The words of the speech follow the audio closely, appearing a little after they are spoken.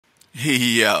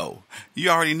Yo, you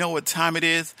already know what time it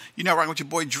is. You're now rocking with your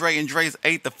boy Dre and Dre's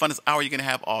 8, the funnest hour you're going to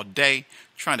have all day,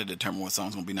 trying to determine what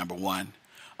song's going to be number one.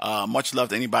 Much love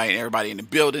to anybody and everybody in the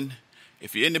building.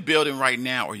 If you're in the building right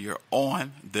now or you're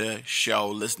on the show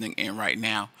listening in right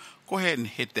now, go ahead and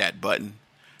hit that button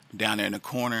down there in the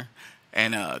corner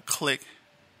and click,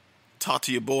 talk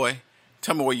to your boy.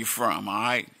 Tell me where you're from, all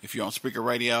right? If you're on Speaker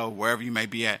Radio, wherever you may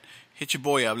be at, hit your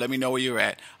boy up. Let me know where you're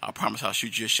at. I promise I'll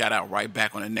shoot you a shout out right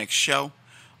back on the next show.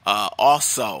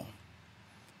 Also,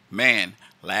 man,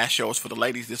 last show was for the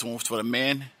ladies. This one was for the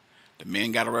men. The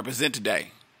men got to represent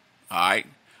today. All right.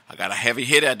 I got a heavy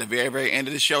hit at the very, very end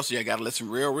of the show, so you got to listen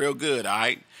real, real good. All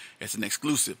right. It's an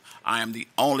exclusive. I am the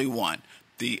only one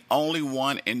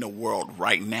in the world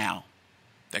right now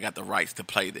that got the rights to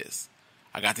play this.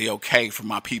 I got the okay from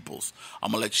my peoples.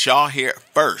 I'm going to let y'all hear it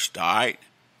first. All right.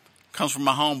 Comes from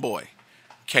my homeboy,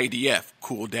 KDF,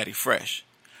 Cool Daddy Fresh.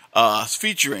 It's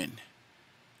featuring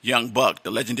Young Buck,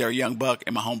 the legendary Young Buck,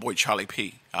 and my homeboy Charlie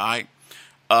P. All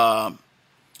right.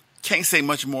 Can't say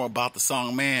much more about the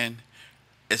song, man.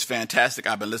 It's fantastic.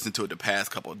 I've been listening to it the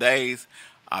past couple of days.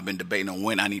 I've been debating on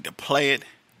when I need to play it.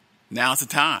 Now's the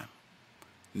time.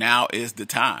 Now is the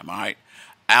time, all right?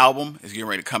 Album is getting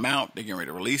ready to come out. They're getting ready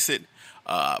to release it.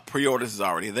 Pre-orders is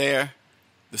already there.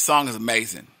 The song is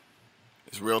amazing.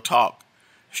 It's real talk,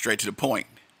 straight to the point.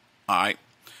 All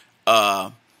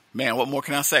right. Man, what more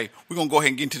can I say? We're going to go ahead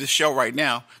and get into the show right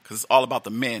now because it's all about the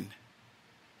men.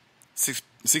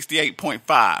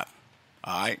 68.5.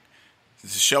 All right.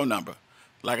 This is a show number.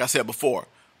 Like I said before,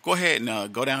 go ahead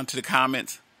and go down to the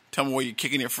comments. Tell me where you're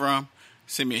kicking it from.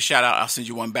 Send me a shout out. I'll send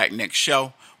you one back next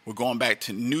show. We're going back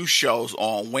to new shows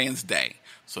on Wednesday.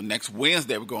 So next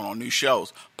Wednesday, we're going on new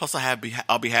shows. Plus,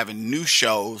 I'll be having new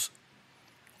shows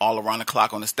all around the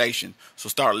clock on the station. So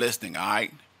start listening, all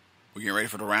right? We're getting ready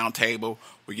for the round table.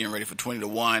 We're getting ready for 20 to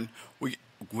 1. We're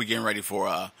getting ready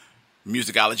for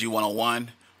Musicology 101.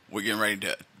 We're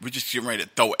just getting ready to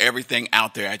throw everything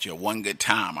out there at you at one good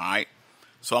time, all right?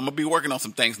 So I'm going to be working on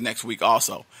some things next week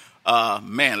also.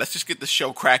 Man, let's just get the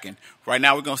show cracking. Right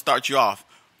now, we're going to start you off.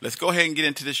 Let's go ahead and get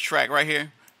into this track right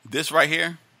here. This right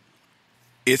here,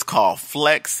 it's called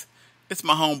Flex. It's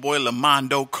my homeboy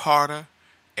Lamondo Carter.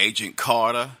 Agent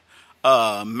Carter.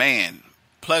 Man,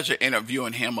 pleasure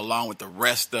interviewing him along with the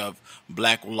rest of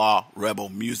Black Law Rebel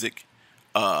Music.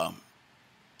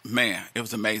 Man, it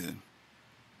was amazing.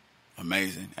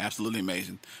 Amazing. Absolutely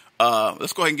amazing.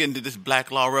 Let's go ahead and get into this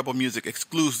Black Law Rebel Music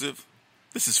exclusive.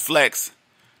 This is Flex.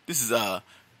 This is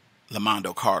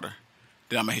Lamondo Carter.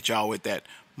 Then I'm going to hit y'all with that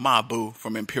My Boo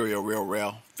from Imperial Real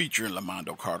Rail featuring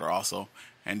Lamondo Carter also.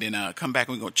 And then come back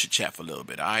and we're going to chit-chat for a little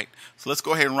bit, all right? So let's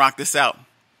go ahead and rock this out.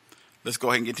 Let's go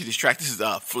ahead and get to this track. This is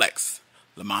Flex,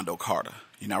 Lamondo Carter.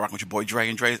 You're now rocking with your boy Dre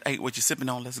and Dre's 8. What you sipping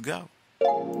on? Let's go.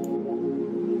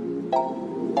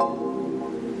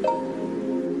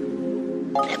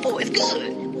 That boy is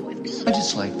good. I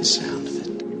just like the sound of it.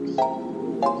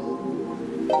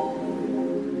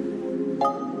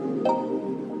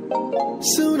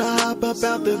 Soon I hop up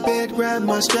out the bed, grab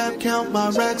my strap, count my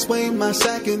racks, weigh my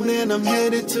sack, and then I'm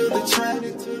headed to the track.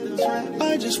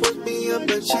 I just whip me up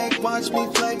a check, watch me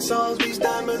flex, all these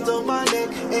diamonds on my neck,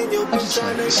 and you'll be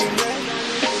trying to get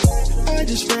back. I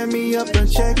just ran me up a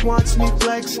check, watch me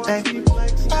flex, ayy.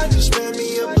 I just ran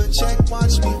me up a check,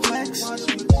 watch me flex.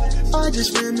 I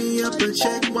just ran me up a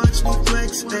check, watch me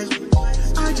flex, ayy.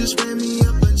 I just ran me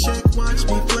up a check, watch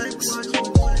me flex.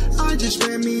 I just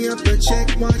ran me up a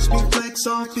check, watch me flex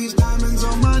off these diamonds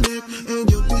on my neck, and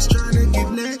your bitch tryna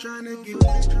get neck.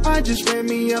 I just ran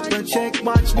me up a check,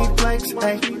 watch me flex,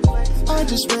 ayy. I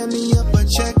just ran me up a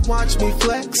check, watch me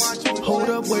flex. Hold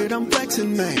up, wait, I'm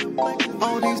flexing, man.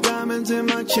 All these diamonds in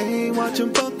my chain, watch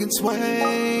them fucking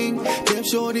swing. Damn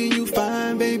shorty, you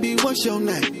fine, baby, what's your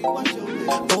name?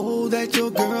 Oh, that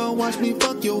your girl, watch me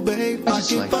fuck your babe. I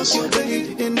can fuck your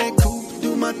babe in that coupe,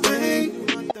 do my thing.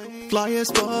 Fly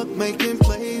as fuck, making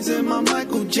plays in my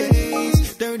Michael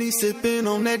J's. Dirty sipping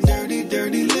on that dirty,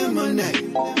 dirty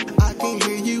lemonade. I can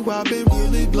hear you, I've been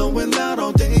really blowing loud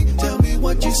all day. Tell me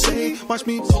what you say, watch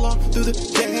me pull off through the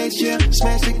dash, yeah.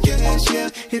 Smash the gas, yeah.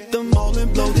 Hit the mall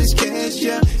and blow this cash,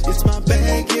 yeah. It's my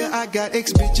bag, yeah. I got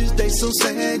ex-bitches, they so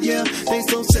sad, yeah. They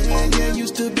so sad, yeah.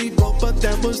 Used to be broke, but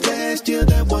that was last year.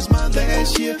 That was my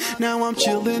last year. Now I'm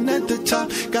chilling at the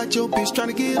top. Got your bitch trying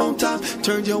to get on top.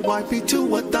 Turned your wifey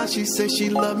to a thought. She said she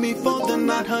love me for the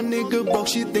night. Her nigga broke,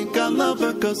 she think I love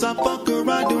her cause I fuck her,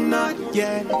 I do not,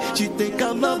 yeah. She think I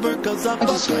love her cause I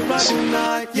fuck her, I do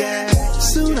not, yeah.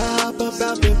 Soon I hop up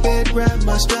out the bed, grab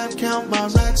my strap, count my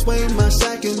racks, weigh my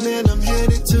sack, and then I'm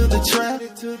headed to the trap.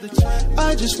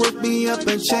 I just work me up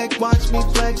a check, watch me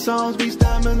flex, all these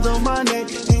diamonds on my neck,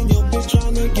 and your bitch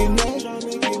tryna get neck.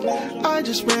 I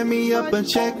just ran me up a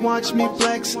check, watch me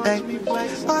flex,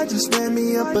 ayy. I just ran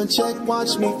me up a check,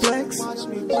 watch me flex.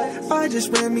 I just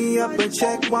ran me up a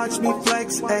check, watch me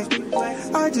flex,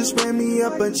 ayy. I just ran me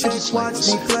up a check, watch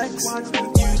me flex.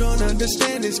 You don't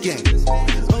understand this game.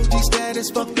 OG status,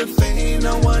 fuck the fame,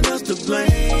 no one else to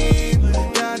blame.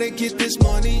 Gotta get this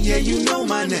money, yeah, you know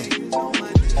my name.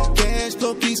 Cash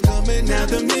flow keeps coming, now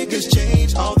them niggas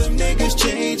change. All them niggas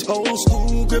change, old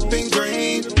school gripping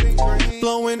grain.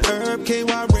 Blowing herb,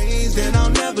 KY rays, then I'll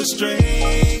never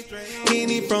stray.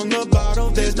 Henny from the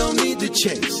bottle, there's no need to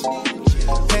chase.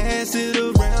 Pass it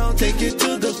around, take it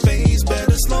to the face.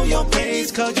 Better slow your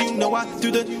pace, cause you know I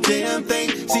do the damn thing.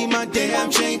 See my damn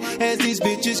chain, as these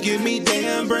bitches give me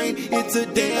damn brain. It's a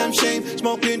damn shame,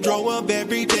 smoking draw up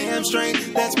every damn strain.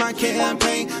 That's my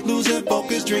campaign, losing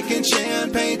focus, drinking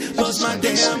champagne. Bust my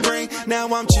damn brain, now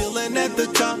I'm chilling at the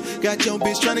top. Got your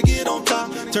bitch trying to get on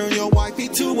top. Turn your wifey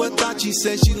to a thought, she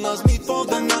says she loves me for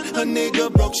the night. A nigga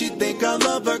broke, she think I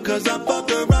love her, cause I fuck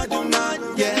her, I do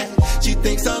not, yeah. She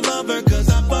thinks I love her, cause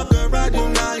I fuck her, I do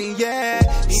not, yeah.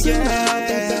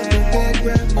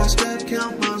 Grab my strap,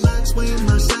 count my racks, weigh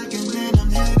my sack, and then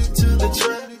I'm headed to the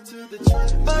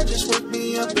trap. I just work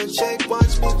me up a check,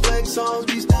 watch me flex, all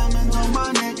these diamonds on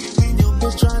my neck, and your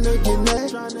bitch tryna get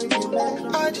neck.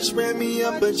 I just ran me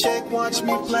up a check, watch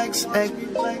me flex, ayy.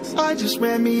 I just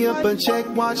ran me up a check,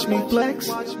 watch me flex.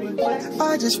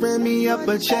 I just ran me up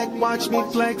a check, watch me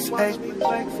flex,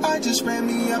 ayy. I just ran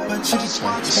me up a check,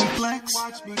 watch me flex.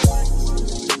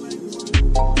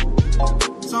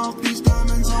 All these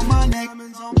diamonds on my neck.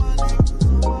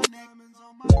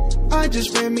 I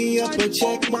just ran me up a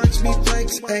check, watch me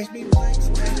flex, ayy.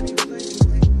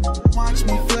 Watch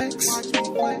me flex.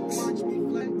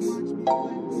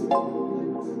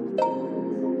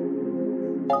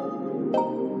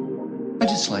 I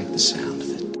just like the sound of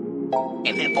it.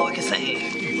 And that boy can sing.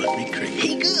 You must be crazy.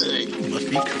 He good. You must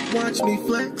be crazy. Watch me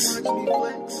flex. Watch me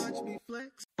flex. Watch me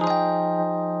flex.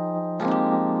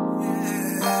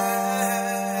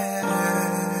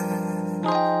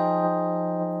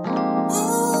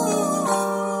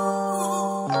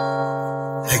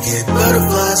 I get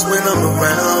butterflies when I'm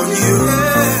around you.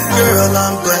 Girl,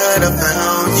 I'm glad I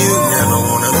found you. Never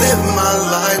wanna live my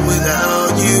life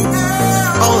without you.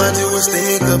 All I do is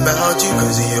think about you,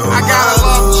 cause you're I gotta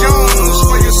love Jones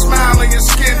for your smile and your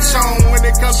skin tone. When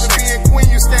it comes to being queen,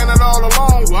 you standing all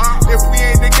alone. If we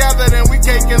ain't together, then we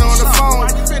caking on the phone.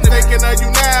 Thinking of you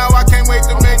now, I can't wait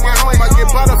to make it home. I get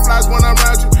butterflies when I'm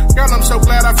around you. Girl, I'm so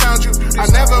glad I found you. I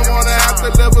never wanna have to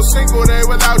live a single day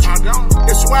without you.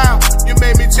 It's wild, you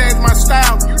made me change my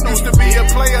style. Used to be a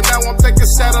player, now I'm thinking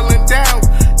settling down.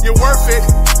 You're worth it,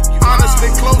 honestly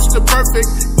close to perfect.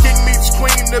 King meets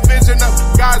queen, the vision of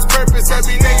God's purpose.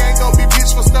 Every day ain't gonna be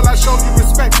peaceful, still I show you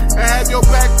respect. I have your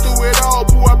back through it all,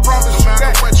 boo, I promise you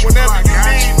that. Whenever you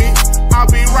need me, I'll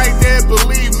be right there,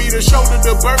 believe me. To shoulder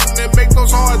the burden and make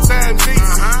those hard times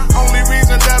easy. Only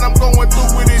reason that I'm going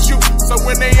through it is you. So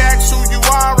when they ask who you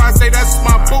are, I say that's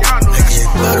my boo. I get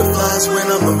butterflies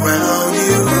when I'm around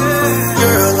you.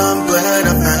 Girl, I'm glad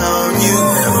I found you.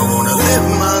 Never wanna live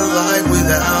my life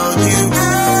without you.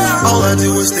 All I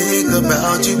do is think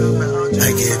about you.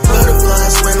 I get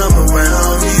butterflies when I'm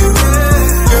around you.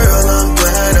 Girl, I'm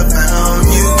glad I found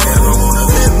you. Never wanna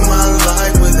live my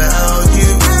life without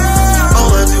you.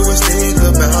 All I do is think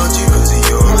about you, cause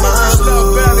you're my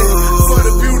boo. For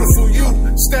the beautiful you,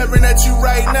 staring at you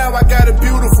right now, I got a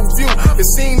beautiful view. It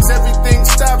seems everything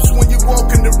stops when you walk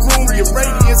in the room. Your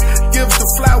radiance gives the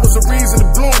flowers a reason to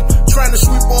bloom. Trying to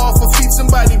sweep off her feet,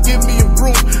 somebody give me a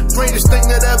broom. Greatest thing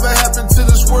that ever happened to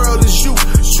this world is you.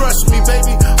 Trust me,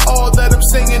 baby, all that I'm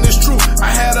saying is true. I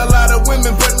had a lot of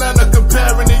women, but none are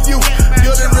comparing to you.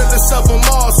 You're the realest of them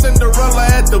all. Cinderella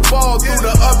at the ball. Through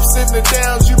the ups and the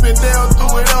downs, you've been down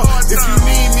through it all. If you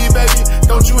need me, baby,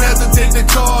 don't you hesitate to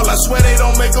call. I swear they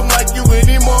don't make them like you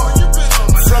anymore.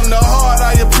 From the heart,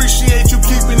 I appreciate you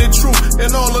keeping it true.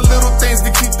 And all the little things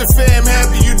to keep the fam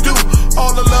happy you do.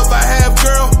 All the love I have,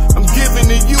 girl, I'm giving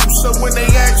to you. So when they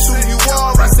ask who you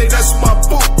are, I say that's my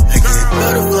boo. I get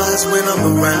butterflies when I'm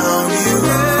around you.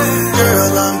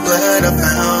 Girl, I'm glad I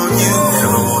found you.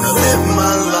 Never wanna live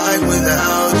my life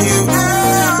without you.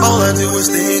 All I do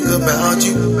is think about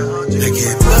you. I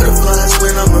get butterflies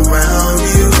when I'm around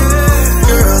you.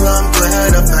 Girl, I'm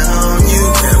glad I found you.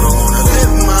 Never wanna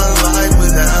live my life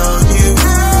without you.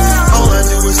 All I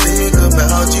do is think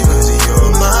about you, cause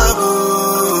you're my boo.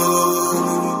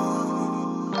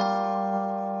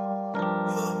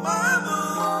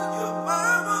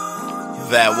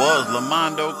 was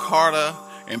Lamondo Carter,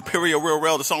 Imperial Real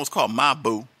Rail. The song was called My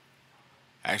Boo.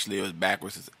 Actually, it was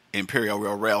backwards. It's Imperial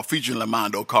Real Rail featuring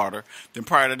Lamondo Carter. Then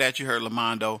prior to that, you heard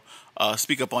Lamondo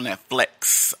speak up on that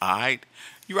flex. All right.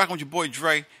 You rocking with your boy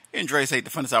Dre. And Dre's 8,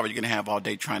 the funnest hour you're going to have all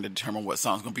day trying to determine what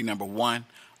song's going to be number one.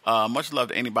 Much love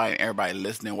to anybody and everybody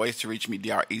listening. Ways to reach me,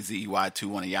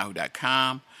 DREZEY21 at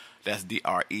yahoo.com. That's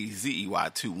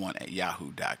DREZEY21 at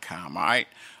yahoo.com. All right.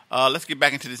 Let's get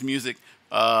back into this music.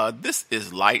 This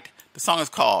is Light. The song is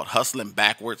called Hustling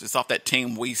Backwards. It's off that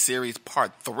Team We series,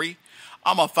 part 3.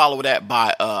 I'm going to follow that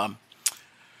by,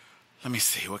 let me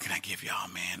see, what can I give y'all,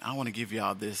 man? I want to give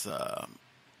y'all this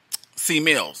C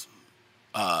Mills.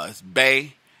 It's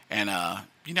Bay, and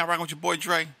you not rocking with your boy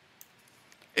Dre?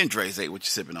 And Dre's 8, what you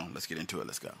sipping on? Let's get into it.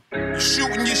 Let's go.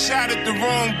 Shooting your shot at the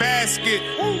wrong basket.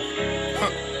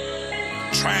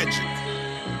 Tragic.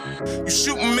 You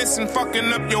shooting, missing,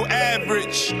 fucking up your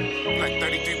average. Like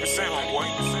 33%, homeboy.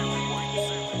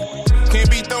 Can't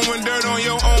be throwing dirt on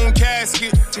your own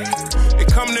casket.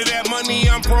 It come to that money,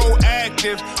 I'm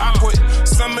proactive. I put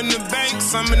some in the bank,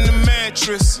 some in the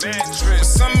mattress.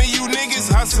 Some of you niggas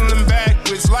hustling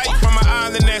backwards. Like from an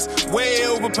island that's way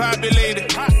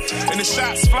overpopulated. And the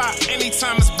shots fly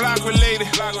anytime it's block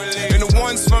related. And the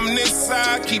ones from this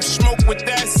side keep smoke with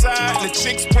that side. And the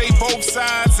chicks play both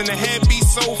sides and the head be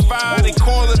so fire. They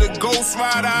call it a ghost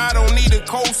rider. I don't need a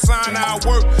cosign. I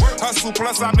work, hustle,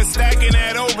 plus I've been stacking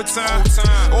that overtime.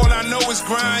 All I know is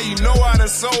grind. You know I done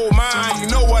sold mine. You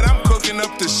know what I'm cooking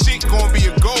up. The shit gon' be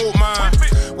a gold mine.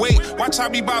 Wait, watch how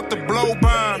we bout to blow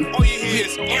bomb. All you hear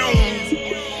is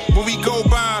when we go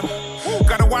by.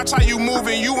 Gotta watch how you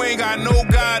moving, you ain't got no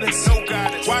guidance.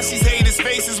 Watch these haters'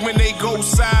 faces when they go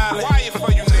silent.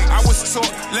 I was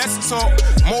taught, let's talk,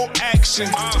 more action,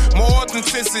 more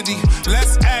authenticity,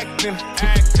 less acting.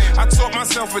 I taught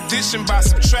myself addition by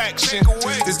subtraction.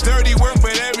 It's dirty work,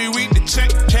 but every week the check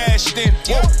cashed in.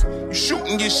 Whoa, you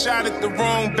shooting your shot at the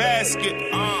wrong basket.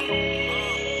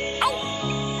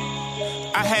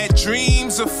 I had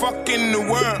dreams of fucking the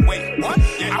world. Wait, what?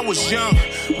 I was young,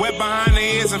 wet behind the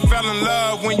ears and fell in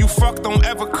love. When you fuck, don't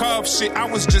ever curve shit. I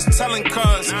was just telling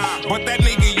cuz. But that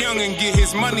nigga young and get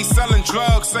his money selling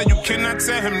drugs, so you cannot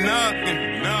tell him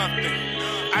nothing.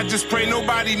 I just pray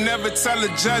nobody never tell a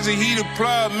judge that he the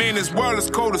plug. Man, this world is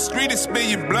cold, the street is spill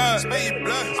your blood.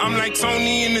 I'm like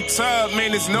Tony in the tub,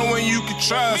 man, there's no one you can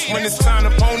trust. When it's time to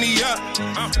pony up,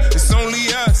 it's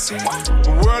only us.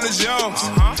 The world is yours,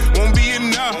 won't be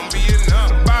enough.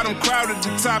 The bottom crowd at the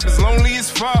top is lonely as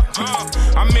fuck.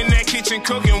 I'm in that kitchen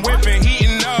cooking, whipping,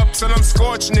 heating up till I'm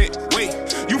scorching it. Wait,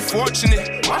 you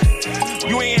fortunate? What?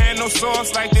 You ain't had no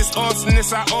sauce like this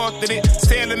awesomeness, I authored it. It's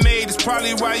tailor-made, it's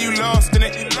probably why you lost in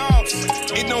it.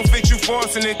 It don't fit you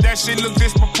forcing it, that shit look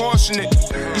disproportionate.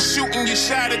 You shooting your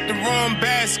shot at the wrong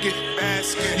basket.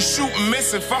 You shooting,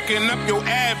 missing, fucking up your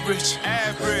average.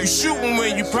 You shooting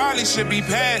when you probably should be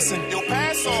passing.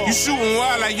 You shooting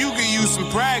wild like you could use some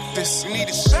practice. You need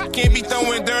a shot, can't be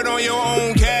throwing dirt on your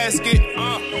own casket.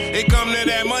 It come to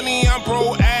that money, I'm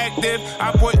proactive.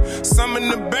 I put some in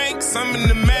the bank, some in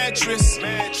the mattress.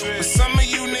 But some of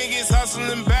you niggas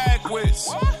hustling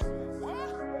backwards.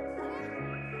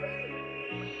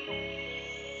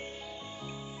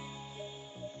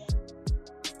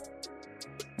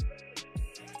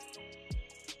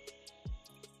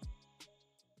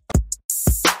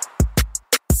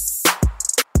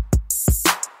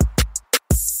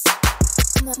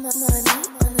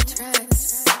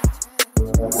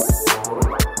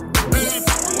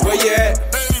 Where you at?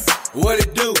 What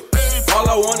it do? All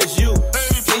I want is you.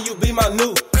 Can you be my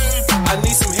new? I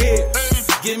need some head.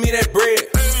 Give me that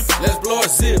bread. Let's blow a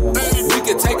zip. We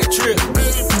can take a trip.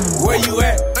 Where you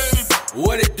at?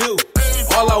 What it do?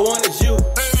 All I want is you.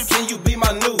 Can you be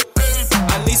my new?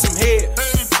 I need some head.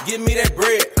 Give me that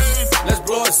bread. Let's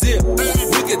blow a zip.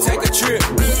 We can take a trip.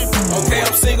 Okay,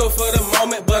 I'm single for the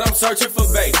moment, but I'm searching for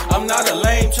bait. I'm not a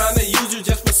lame, trying to use you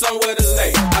just for somewhere to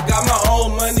lay. I got my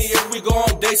own money, if we go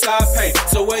on dates, I pay.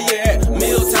 So where you at?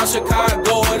 Milltown,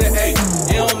 Chicago, or the A?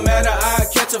 It don't matter, I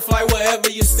catch a flight wherever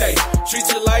you stay. Treat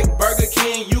you like Burger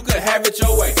King, you could have it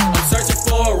your way. I'm searching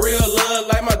for a real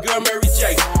love like my girl Mary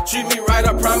J. Treat me right,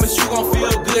 I promise you gon'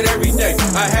 feel good every day.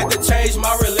 I had to change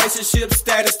my relationship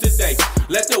status today.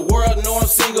 Let the world know I'm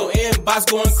single, inbox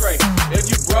going crazy. If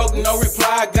you broke, no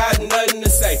reply, I got nothing to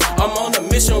say. I'm on a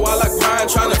mission while I grind,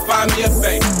 trying to find me a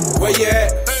babe. Where you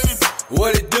at?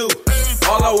 What it do?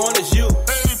 All I want is you.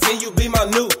 Can you be my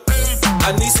new?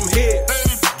 I need some head.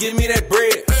 Give me that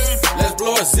bread. Let's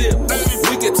blow a zip.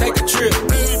 We can take a trip.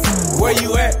 Where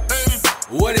you at?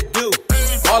 What it do?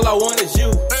 All I want is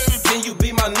you. Can you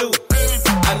be my new?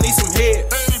 I need some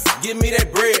head. Give me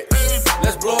that bread.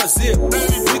 Let's blow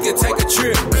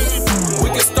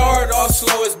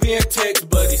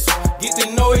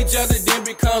each other, then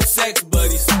become sex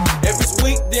buddies. If it's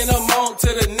weak, then I'm on to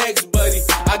the next buddy.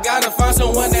 I gotta find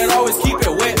someone that always keep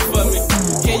it wet for me.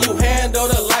 Can you handle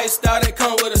the lifestyle that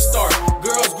come with a start?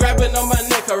 Girls grabbing on my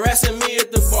neck, harassing me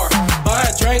at the bar.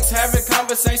 Buying drinks, having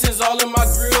conversations all in my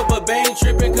grill. But they ain't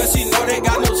tripping cause she know they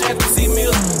got no chance to see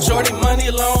meals. Shorty money,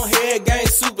 long hair, gang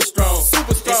super strong.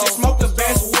 Super strong. And she smoke the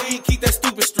best weed, keep that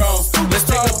stupid strong. Let's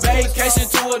take a vacation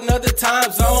to another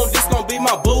time zone. This gon' be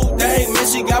my boo thing, man,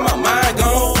 she got my mind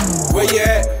gone. Where you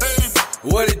at?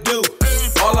 What it do?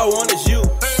 All I want is you.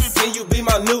 Can you be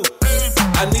my new?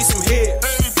 I need some head.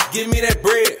 Give me that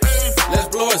bread. Let's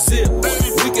blow a zip.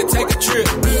 We can take a trip.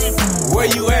 Where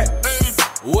you at?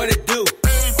 What it do?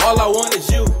 All I want is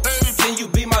you. Can you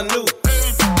be my new?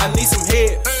 I need some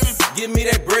head. Give me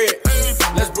that bread.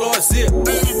 Let's blow a zip.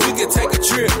 We can take a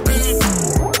trip.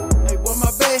 Hey, where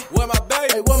my bae? Where my bae?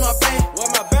 Hey, where my bae? Where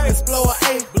my bae? Let's blow a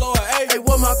A. Blow a A. Hey,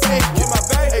 where my bae? Where my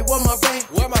bae? Hey, where my bae?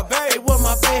 Where my bae? Hey, where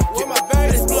my bae? Where my bae?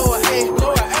 Let's blow a A.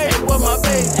 Blow a A. Hey, where my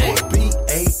bae? Hey.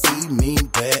 B-A-E mean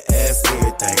badass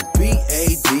everything.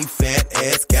 B-A-D fat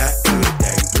ass got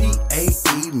everything.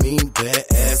 B-A-E mean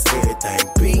badass everything.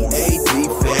 B-A-D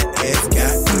fat ass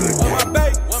got everything. Where my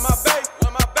bae? Where my bae?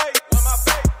 Where my bae? Where my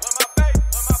bae? Where my bae?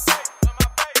 Where my bae? Where my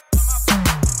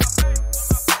bae?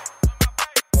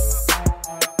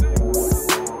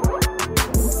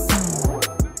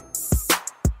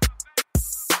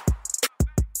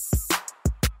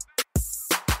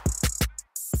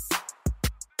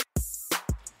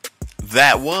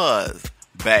 That was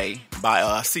Bay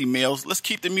by C Mills. Let's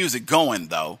keep the music going,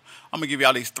 though. I'm going to give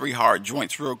y'all these 3 hard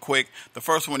joints real quick. The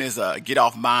first one is Get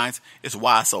Off Minds. It's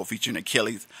YSO featuring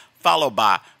Achilles. Followed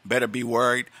by Better Be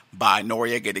Worried by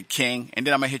Noriega the King. And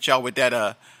then I'm going to hit y'all with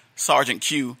that Sergeant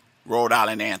Q Rhode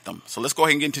Island Anthem. So let's go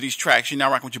ahead and get into these tracks. You're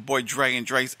now rocking with your boy Dre and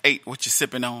Dre's 8. What you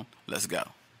sipping on? Let's go.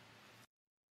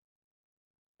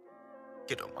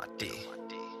 Get off my dick.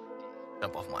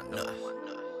 Jump off my nut.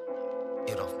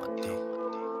 Get off my dick.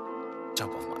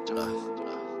 Jump off my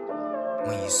nut.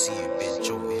 When you see a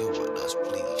bitch over here with us,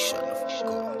 please shut the fuck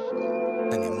up.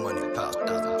 Any money, pounds,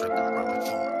 dollars, drink around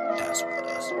you. Dance with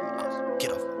us.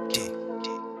 Get off my dick.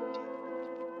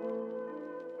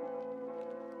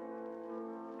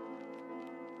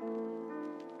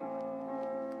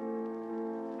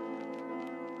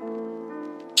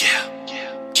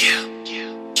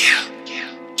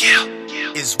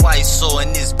 It's white so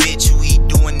in this bitch, you he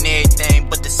doing everything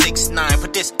but the 6'9".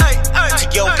 Put this to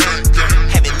your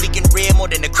have it leaking red more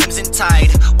than the crimson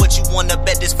tide. What you wanna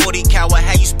bet this 40 cal?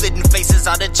 How you splitting faces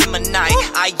out of Gemini?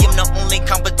 I am the only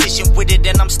competition with it,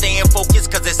 and I'm staying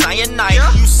focused cause it's cyanide.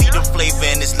 You see the flavor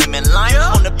in this lemon lime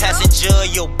on the passenger,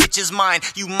 your bitch is mine.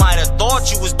 You might have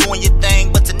thought you was doing your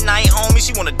thing, but tonight, homie,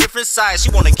 she want a different size.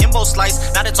 She want a Kimbo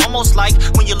slice. Now it's almost like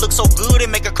when you look so good, it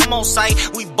make her come on sight.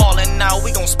 We ballin' now,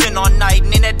 we gon' spend all night,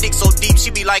 and in that dick so deep,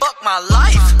 she be like, fuck my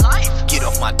life. Get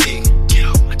off my dick. Get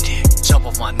off my dick. Jump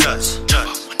off my nuts. Jump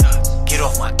off my nuts. Get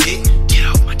off my dick. Get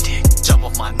off my dick. Jump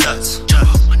off my nuts. Jump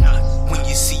off my nuts. When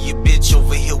you see your bitch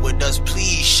over here with us,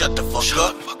 please shut the fuck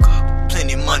up.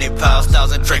 Plenty money, pals,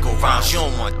 1,000 Draco rounds. You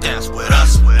don't want to dance with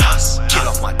us. Get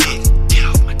off my dick. Get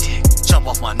off my dick. Jump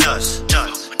off my nuts.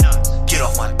 Jump off my nuts. Get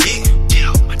off my dick. Get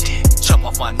off my dick. Jump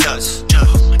off my nuts. Jump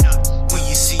off my nuts. When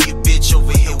you see your bitch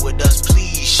over here with us,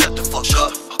 please shut the fuck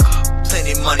up.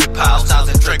 Plenty money, pals,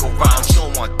 1,000 Draco rounds. You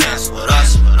don't want to dance with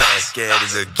us. Back at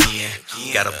it again.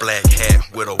 Got a black hat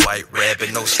with a white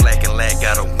rabbit. No slack and lag,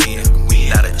 gotta win.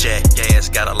 Not a jackass,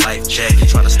 got a life jacket.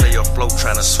 Tryna stay afloat,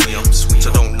 tryna swim.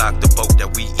 So don't knock the boat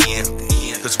that we in.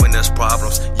 Cause when there's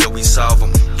problems, yeah, we solve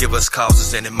them. Give us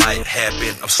causes and it might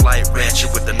happen. I'm slight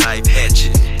ratchet with the knife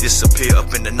hatchet. Disappear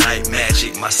up in the night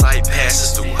magic. My sight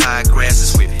passes through high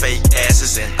grasses with fake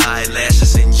asses and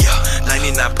eyelashes. And yeah,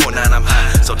 99.9 I'm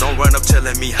high. So don't run up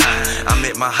telling me hi. I'm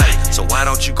at my height. So why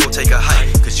don't you go take a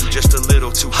hike? Cause you just a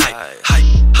little too hype.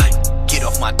 Get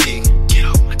off my dick. Get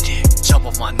off my dick. Jump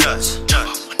off my nuts. Jump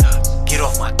off my nuts. Get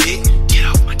off my dick. Get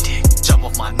off my dick. Jump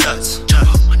off my nuts. Jump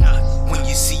off my nuts. When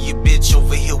you see your bitch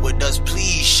over here with us,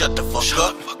 please shut the fuck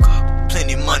up.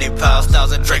 Plenty money, pals,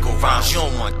 1,000 Draco rounds. You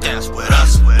don't want to dance with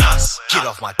us. Get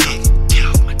off my dick. Get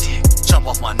off my dick. Jump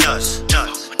off my nuts. Jump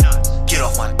off my nuts. Get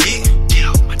off my dick. Get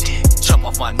off my dick. Jump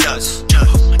off my nuts. Jump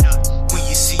off my nuts. When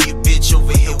you see your bitch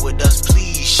over here with us,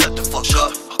 please shut the fuck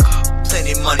up.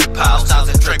 Plenty money, pals,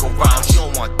 1,000 Draco rounds. You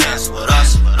don't want to dance with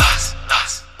us.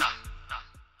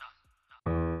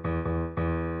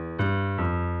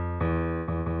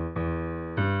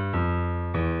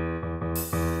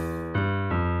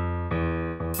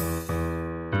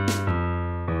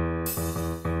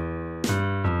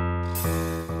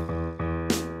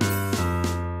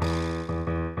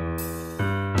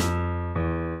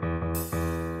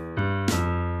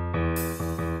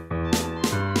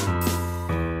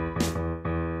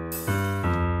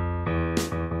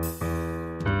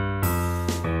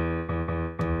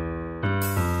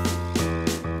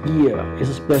 Yeah, it's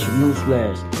a special news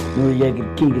flash. Noriega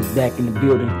the King is back in the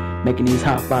building, making these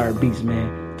hot fire beats,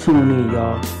 man. Tune in,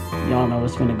 y'all. Y'all know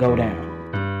what's finna go down.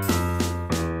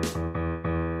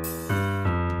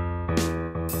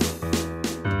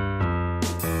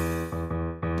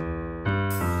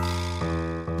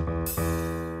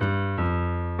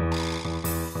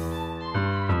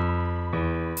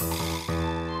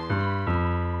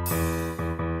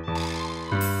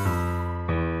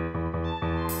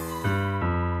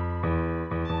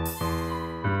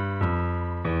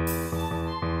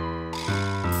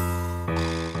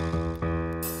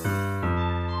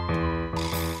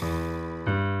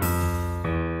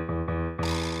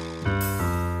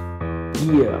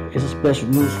 Yeah, it's a special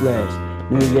news flash.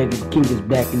 Noriega the King is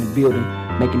back in the building,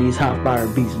 making these hot fire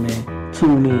beats, man.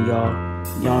 Tune in, y'all.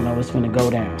 Y'all know what's finna go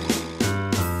down.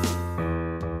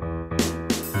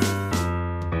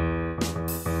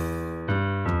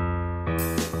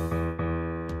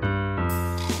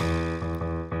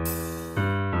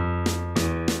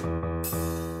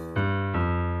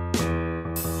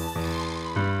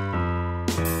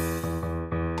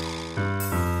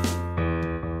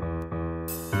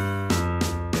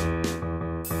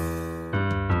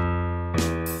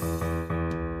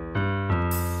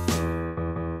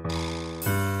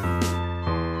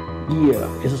 Yeah,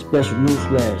 it's a special news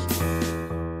flash.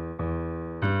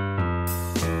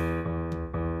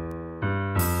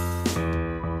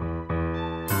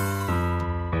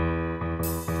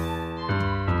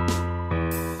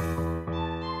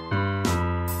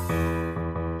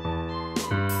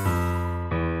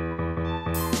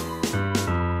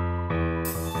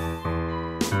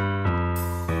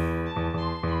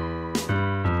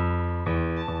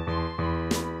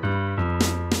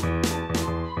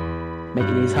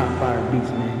 Making these hot fire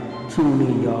beats, man. Tune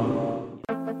in, y'all.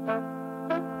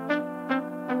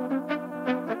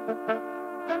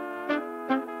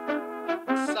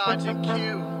 Sergeant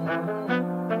Q.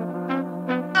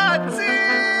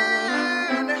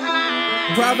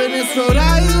 Providence, Rhode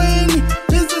Island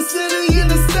is the city in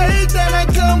the state that I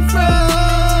come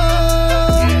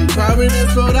from.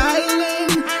 Providence, Rhode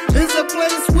Island is a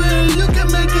place where you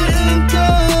can make an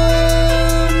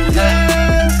income.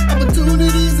 Yeah,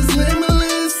 opportunities is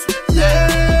limitless.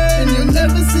 Yeah, and you'll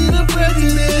never see the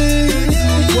prejudice.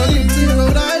 Welcome to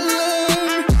Rhode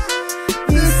Island.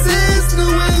 This is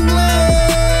New England.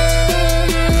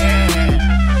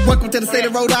 Welcome to the state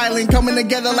of Rhode Island, coming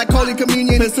together like Holy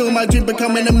Communion. Pursuing my dream,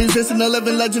 becoming a musician, a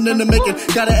living legend in the making.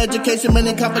 Got an education,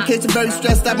 many complications, very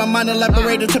stressed out. My mind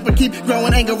elaborated, temper keep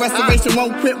growing, anger restoration.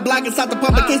 Won't quit blocking, stop the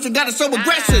publication. Gotta show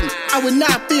aggression. I would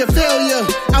not be a failure.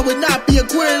 I would not be a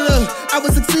quitter. I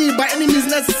would succeed by any means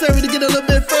necessary to get a little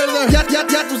bit further. Ya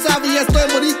tú sabes, ya estoy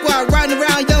boricua. Riding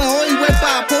around yelling, hoy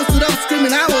huepa. Posted up,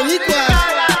 screaming, I will equal.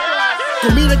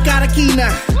 Comida cada quina.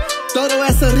 Todo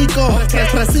es rico, el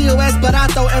precio es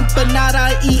barato,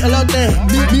 empanada y elote.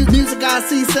 Música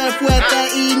así se fuerte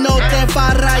y no te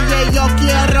farraye. Yo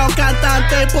quiero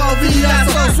cantante por vida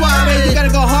so suave. You gotta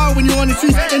go hard when you're on the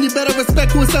streets, and you better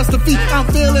respect who accepts defeat. I'm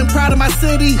feeling proud of my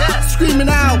city, screaming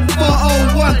out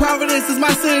 401. Providence is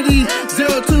my city,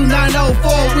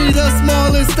 02904. We the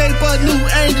smallest state, but New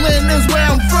England is where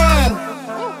I'm from.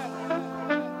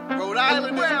 Rhode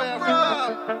Island is where I'm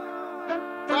from.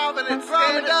 Providence,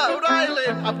 stand up. Rhode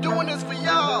Island, I'm doing this for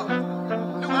y'all.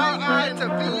 New England to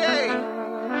VA,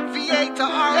 VA to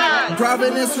RI.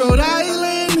 Providence, Rhode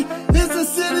Island is the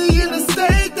city in the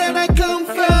state that I come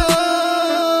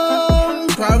from.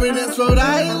 Providence, Rhode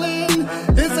Island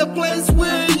is a place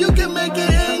where you can make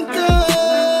an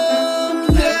income.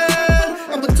 Yeah,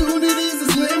 opportunities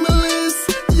is limitless.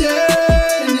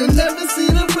 Yeah, and you'll never see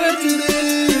the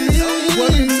prejudice.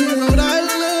 Welcome to Rhode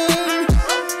Island.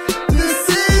 This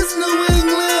is New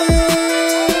England.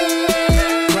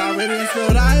 Providence,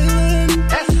 Rhode Island.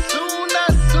 Es una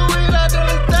subida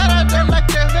delantera de la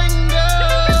que venga.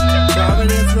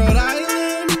 Providence, Rhode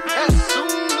Island. Es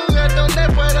un lugar donde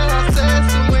puedas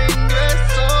hacer su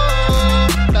ingreso.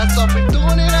 Las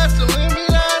oportunidades son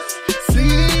límites. Sí,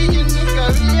 yo nunca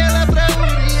vi el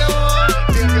atrevido.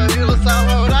 Bienvenidos a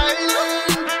Rhode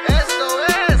Island. Esto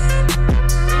es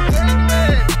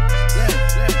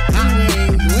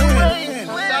New England.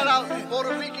 Shout out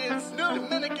Puerto Ricans,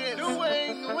 Dominicans, New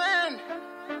England.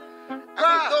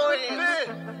 Ecuadorians,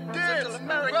 Central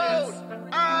Americans.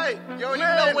 You already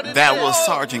know what it is. That was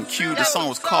Sergeant Q. The song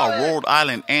was called Rhode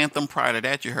Island Anthem. Prior to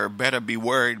that, you heard Better Be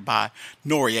Worried by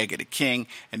Noriega the King.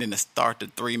 And then to start the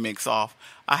 3 mix off,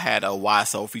 I had a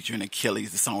YSO featuring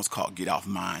Achilles. The song was called Get Off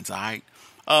Minds, all right?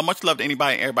 Much love to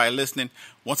anybody and everybody listening.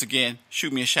 Once again,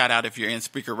 shoot me a shout out if you're in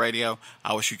Speaker Radio.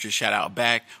 I will shoot you a shout out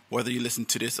back. Whether you listen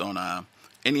to this on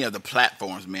any of the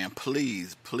platforms, man,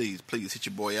 please hit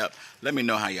your boy up. Let me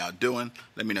know how y'all doing.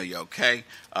 Let me know you're okay.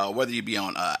 Whether you be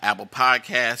on Apple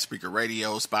Podcasts, Spreaker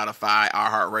Radio, Spotify,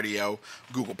 iHeartRadio,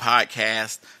 Google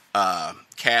Podcasts,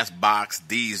 Castbox,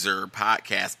 Deezer,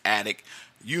 Podcast Addict,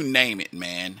 you name it,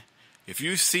 man. If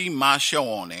you see my show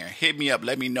on there, hit me up.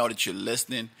 Let me know that you're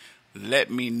listening.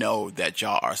 Let me know that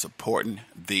y'all are supporting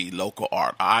the local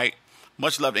art, all right?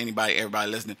 Much love to everybody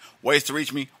listening. Ways to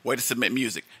reach me, way to submit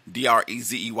music,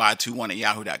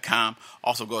 drezey21@yahoo.com.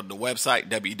 Also go to the website,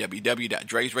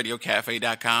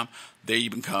 www.dresradiocafe.com. There you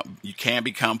can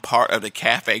become part of the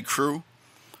cafe crew.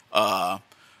 Man,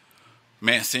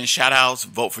 send shout outs,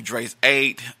 vote for Dre's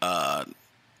 8,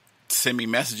 send me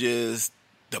messages.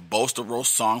 The Boaster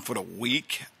Roast song for the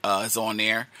week is on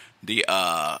there. The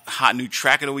hot new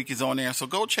track of the week is on there. So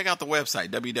go check out the website,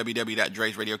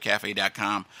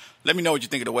 www.dresradiocafe.com. Let me know what you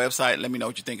think of the website. Let me know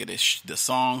what you think of the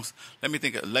songs. Let me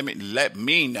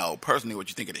know personally what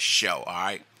you think of the show, all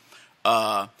right?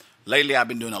 Lately, I've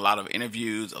been doing a lot of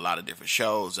interviews, a lot of different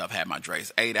shows. I've had my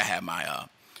Dre's 8. I had my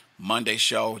Monday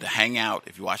show, The Hangout.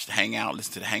 If you watch The Hangout,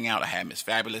 listen to The Hangout. I had Miss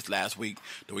Fabulous last week.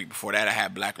 The week before that, I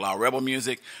had Black Law Rebel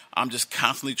Music. I'm just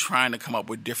constantly trying to come up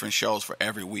with different shows for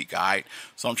every week, all right?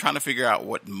 So I'm trying to figure out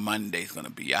what Monday's going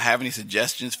to be. Y'all have any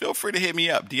suggestions? Feel free to hit me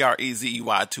up,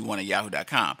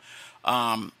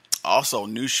 drezey21@yahoo.com. Also,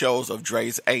 new shows of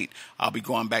Dre's 8. I'll be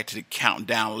going back to the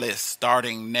countdown list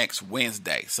starting next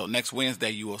Wednesday. So next Wednesday,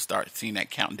 you will start seeing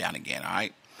that countdown again, all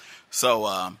right?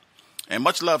 So, and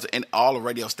much love to all the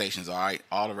radio stations, all right?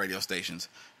 All the radio stations.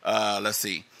 Let's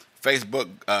see. Facebook,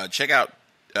 check out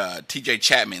TJ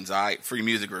Chapman's, all right? Free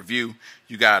music review.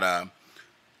 You got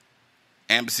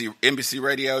Embassy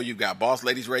Radio. You got Boss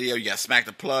Ladies Radio. You got Smack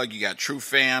the Plug. You got True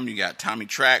Fam. You got Tommy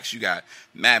Tracks. You got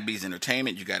Mad Bees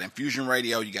Entertainment. You got Infusion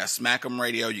Radio. You got Smack 'em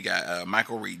Radio. You got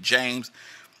Michael Reed James.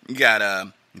 You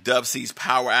got Dub C's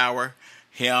Power Hour.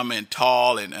 Him and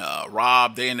Tall and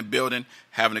Rob, they in the building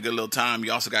having a good little time.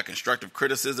 You also got Constructive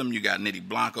Criticism. You got Nitty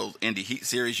Blanco's Indie Heat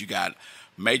Series. You got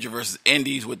Major versus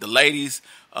Indies with the ladies.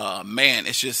 Man,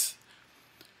 it's just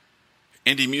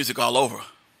indie music all over.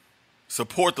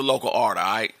 Support the local art, all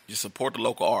right? Just support the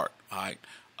local art, all right?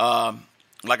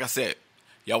 Like I said,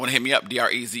 y'all want to hit me up,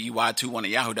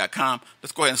 drezey21@yahoo.com.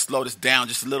 Let's go ahead and slow this down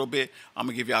just a little bit. I'm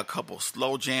going to give y'all a couple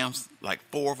slow jams, like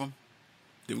 4 of them.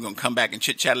 Then we're going to come back and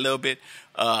chit-chat a little bit.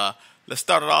 Let's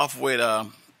start it off with,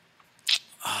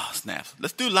 snaps.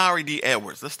 Let's do Lowry D.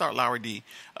 Edwards. Let's start Lowry D.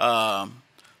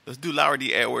 Let's do Lowry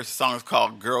D. Edwards. The song is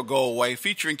called Girl Go Away,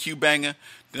 featuring Q Banger.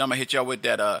 Then I'm going to hit y'all with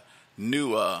that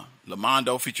new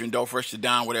Lamondo featuring Doe Fresh to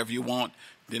Down, whatever you want.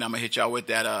 Then I'm going to hit y'all with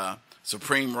that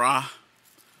Supreme Ra.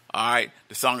 All right.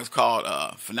 The song is called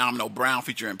Phenomenal Brown,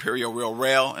 featuring Imperial Real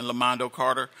Rail and Lamondo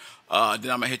Carter. Then I'm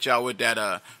going to hit y'all with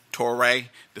that Torre.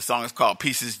 The song is called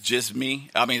Pieces Just Me.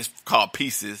 I mean, it's called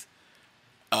Pieces.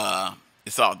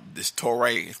 It's all this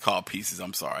Torre. It's called Pieces.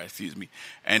 I'm sorry. Excuse me.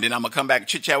 And then I'm going to come back and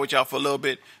chit chat with y'all for a little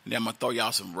bit. And then I'm going to throw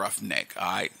y'all some Roughneck. All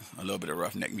right. A little bit of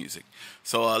Roughneck music.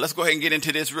 So let's go ahead and get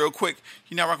into this real quick.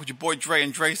 You know, I rock with your boy Dre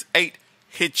and Dre's 8.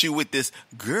 Hit you with this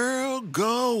Girl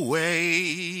Go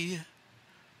Away.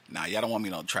 Nah, y'all don't want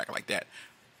me on a track like that.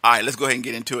 All right. Let's go ahead and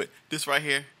get into it. This right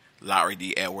here, Lowry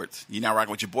D. Edwards. You know,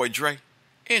 rocking with your boy Dre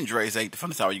and Dre's 8. The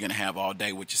funnest hour you're going to have all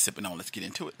day. What you sipping on. Let's get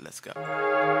into it. Let's go.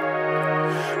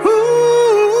 Ooh,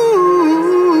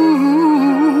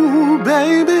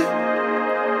 baby.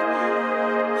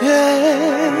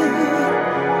 Yeah.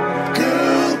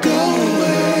 Girl, go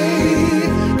away.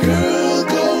 Girl,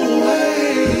 go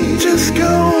away. Just go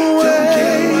away. Don't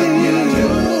care what you do.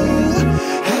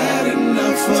 Had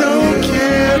enough of don't you.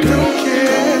 Care, don't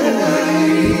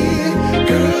care.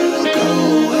 Girl, go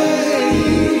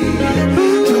away.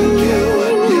 Don't care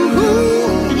what you do.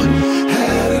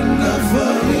 Had enough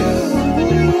of you.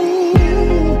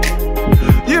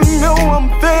 You know I'm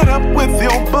fed up with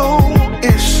your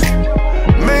bull-ish.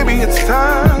 Maybe it's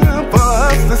time for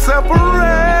us to separate.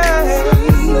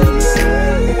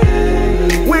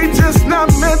 We just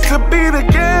not meant to be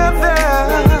together.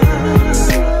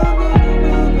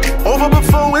 Over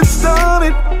before it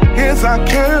started, here's our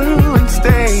current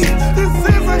state.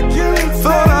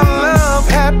 Thought our love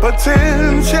had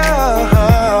potential,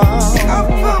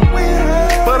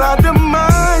 but our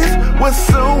demise was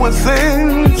so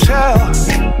essential.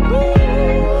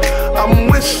 I'm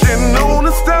wishing on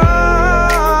a star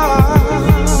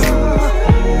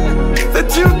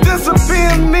that you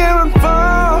disappear near and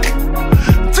far.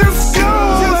 Just go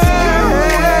away,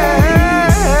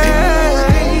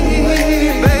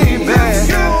 baby. Just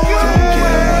go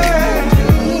away.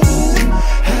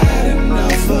 Had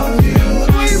enough of you.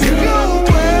 Please go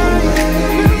away.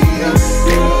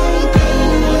 Go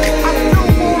away.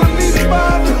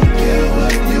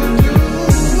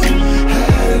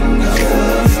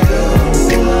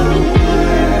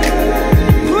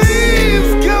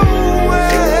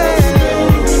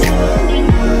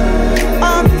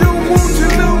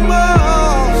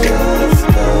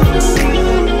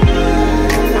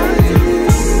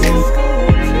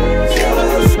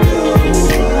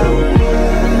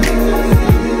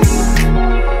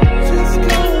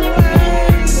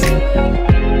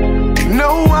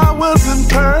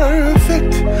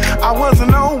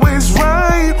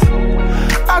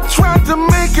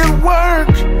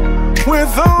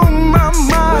 is on my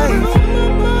mind.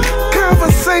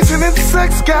 Conversation and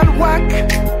sex got whack.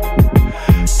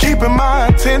 Keeping my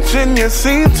attention, you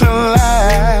seem to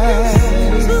lack.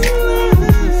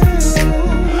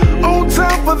 On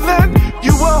top of that,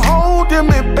 you were holding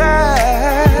me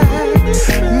back.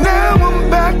 Now I'm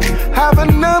back,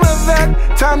 having none of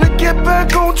that. Time to get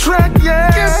back on track, yeah.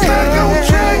 Get back on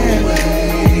track.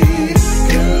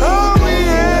 Oh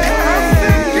yeah, I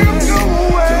think you go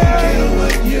away.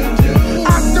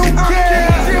 I don't care,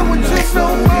 deal with you no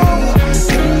more.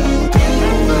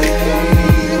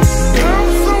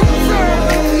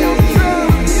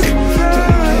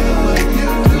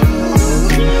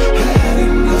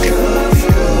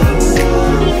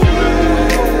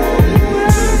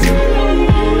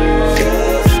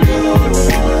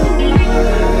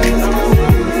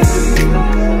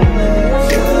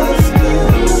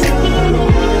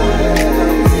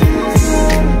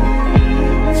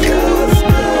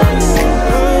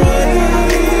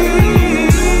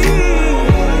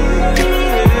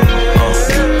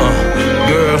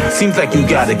 Seems like you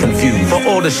got it confused. For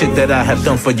all the shit that I have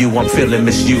done for you, I'm feeling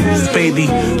misused. Baby,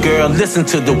 girl, listen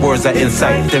to the words I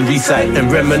incite, then recite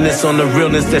and reminisce on the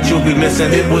realness that you'll be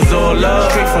missing. It was all love,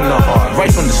 straight from the heart,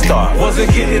 right from the start. Wasn't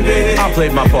kidding, baby. I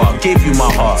played my part, gave you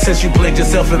my heart. Since you played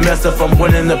yourself and messed up, I'm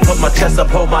willing to put my chest up,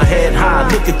 hold my head high.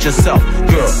 Look at yourself,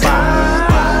 girl, bye.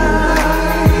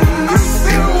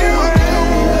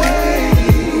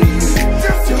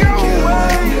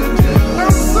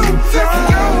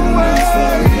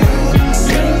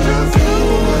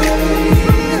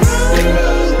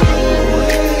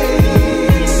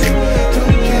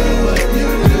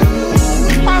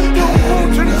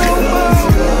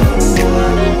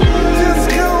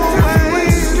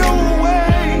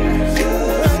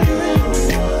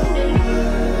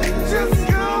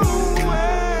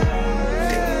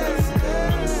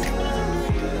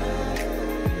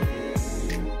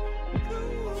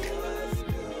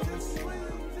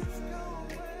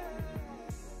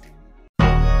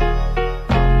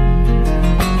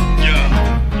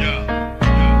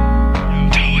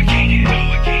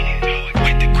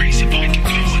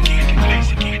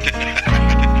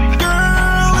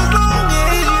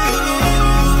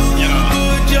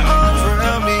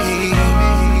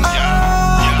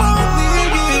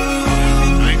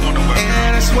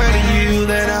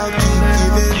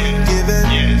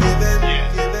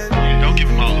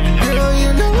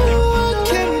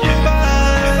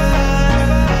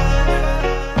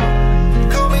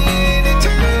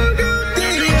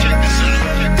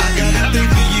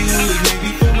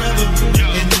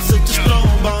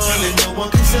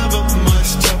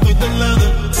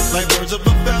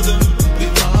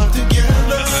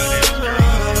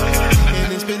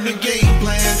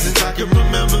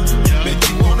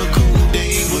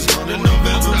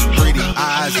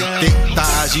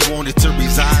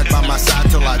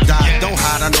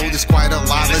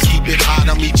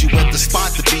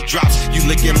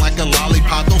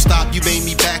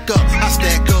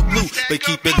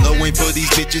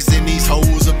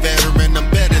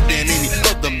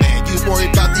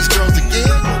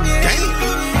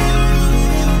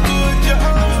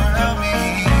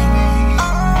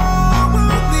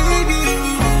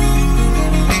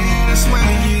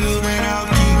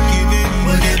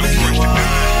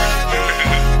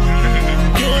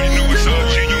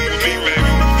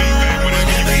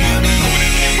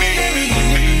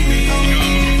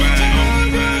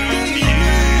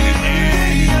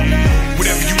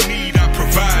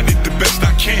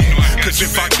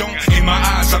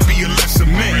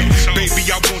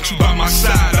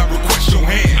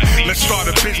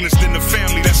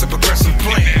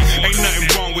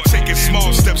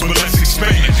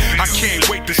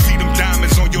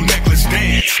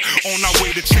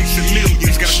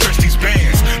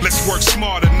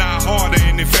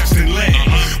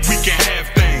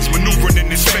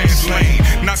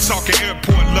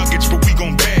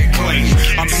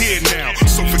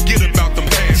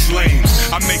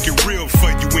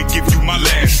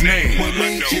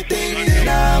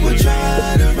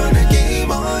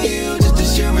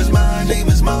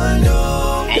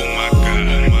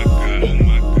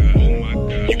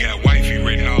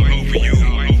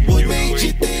 What made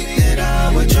you think that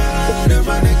I would try to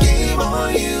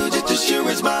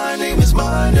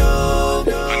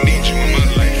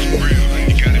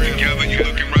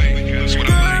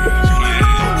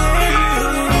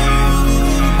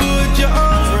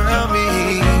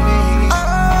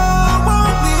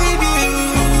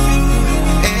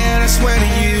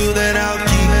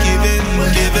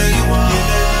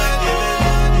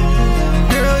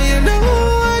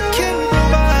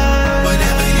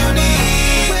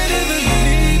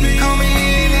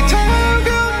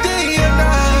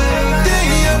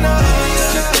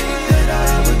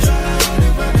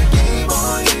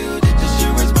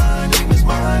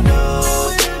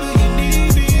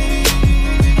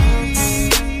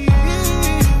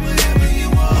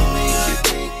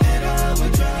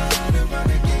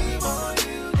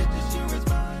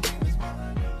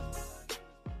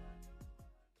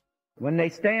When they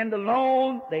stand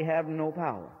alone, they have no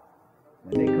power.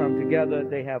 When they come together,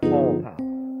 they have all power.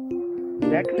 Is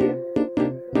that clear?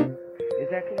 Is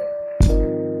that clear?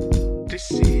 This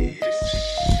is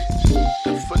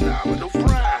the phenomenal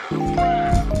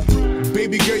Brown.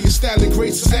 Baby girl, your style and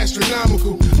grace is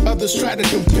astronomical. Others try to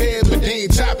compare, but they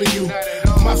ain't topping you.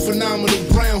 My phenomenal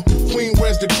Brown, queen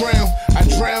wears the crown. I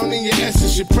drown in your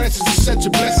essence, your presence is such a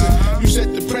blessing. You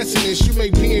set the precedence, you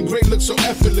make being great look so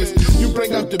effortless. You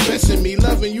bring out the best in me,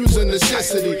 loving you's a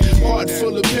necessity. Heart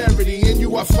full of parity, in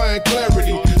you I find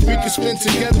clarity. We can spend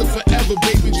together forever,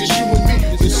 baby, just you and me.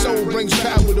 Your soul brings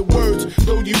power to words,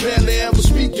 though you barely ever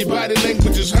speak, your body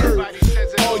language is heard.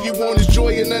 All you want is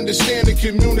joy and understanding,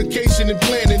 communication and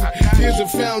planning. Here's a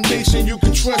foundation you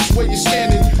can trust where you're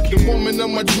standing. The woman of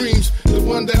my dreams, the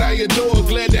one that I adore.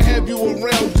 Glad to have you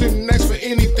around, couldn't ask for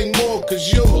anything more.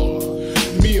 Cause you're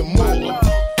me and more,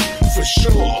 for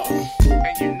sure.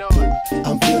 And you know it.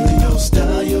 I'm feeling your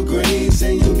style, your grace,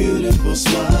 and your beautiful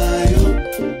smile.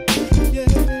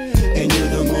 And you're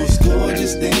the most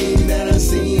gorgeous thing that I've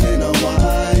seen in a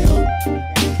while.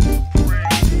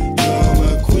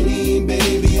 You're a queen,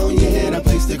 baby, on your head I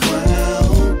place the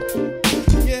crown.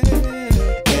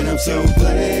 And I'm so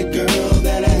glad, girl,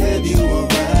 that I have you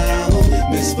around.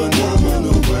 Miss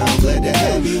Phenomenal Brown, glad to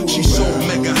have you around. She's so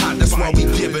mega hot, that's why we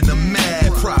giving her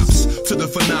mad props. To the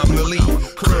phenomenally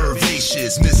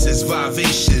curvaceous, Mrs.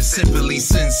 Vivacious, simply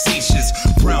sensations.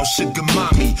 Brown sugar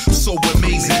mommy, so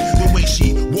amazing. The way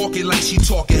she walking like she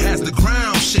talking has the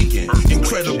ground shaking.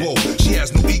 Incredible, she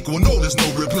has no equal, no, there's no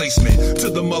replacement. To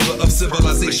the mother of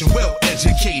civilization, well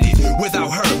educated.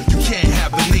 Without her, you can't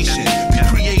have a nation. Be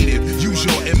creative, use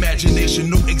your imagination,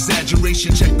 no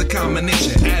exaggeration. Check the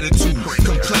combination, attitude,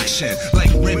 complexion,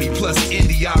 like Remy plus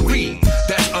N.D.R.E.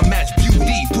 That's unmatched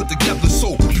beauty, put together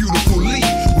so beautifully.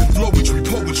 With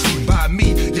poetry by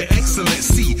me, your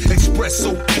excellency, expressed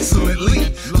so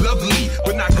excellently. Lovely,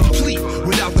 but not complete,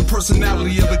 without the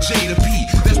personality of a Jada P.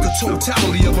 That's the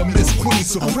totality of a Miss Queen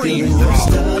Supreme. I'm your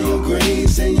style, your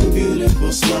grace, and your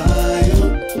beautiful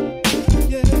smile.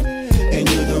 And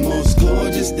you're the most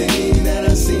gorgeous thing that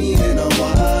I've seen in a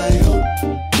while.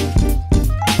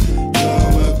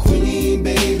 You're a queen,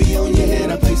 baby, on your head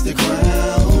I place the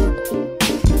crown.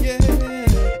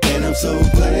 And I'm so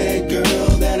glad,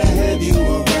 girl, that I have you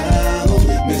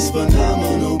around. Miss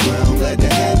Phenomenal Brown, glad to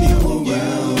have you around.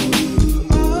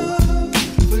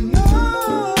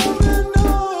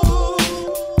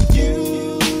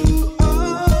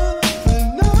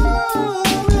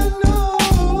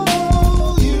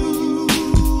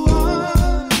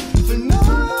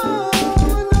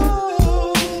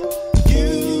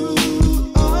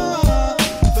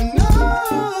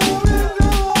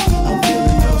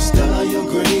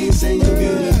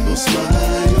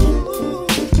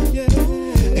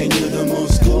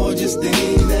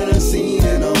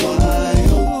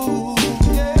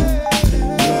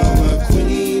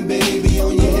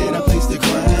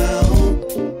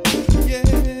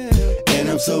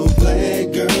 So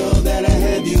glad, girl, that I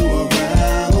have you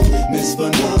around. Miss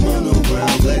Phenomenal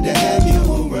Brown, glad to have you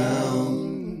around.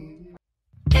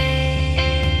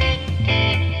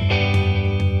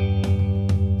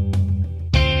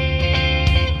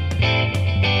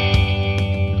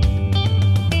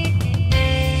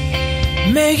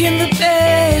 Making the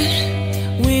bed,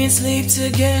 we sleep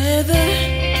together.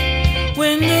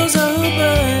 Windows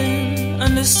open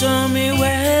under stormy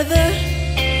weather.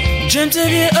 Dreamt of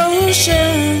your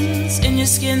oceans and your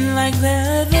skin like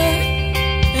leather.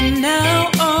 And now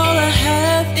all I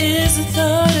have is the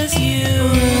thought of you.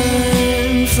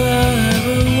 Run far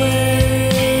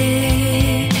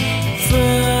away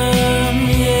from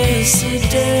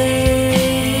yesterday.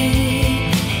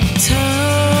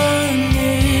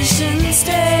 Tarnished and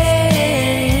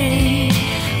stained,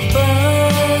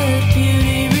 but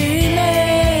beauty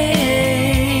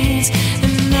remains.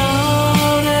 And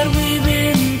all that we've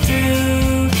been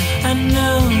through, I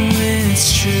know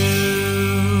it's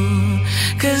true.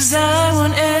 'Cause I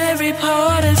want every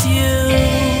part of you.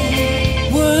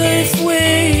 What if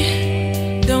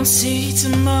we don't see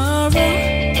tomorrow?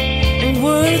 And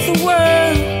what if the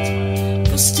world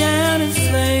goes down in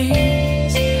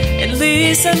flames? At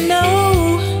least I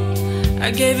know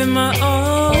I gave it my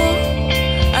all.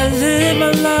 I lived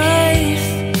my life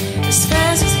as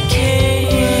fast as I can.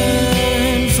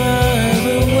 Run far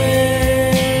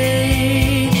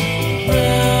away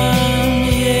from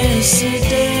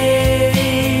yesterday.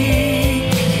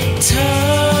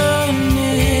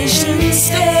 Tarnished and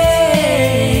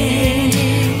stained,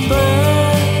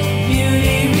 but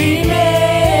beauty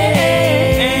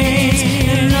remains.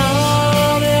 And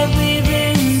all that we've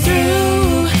been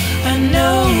through, I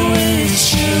know it's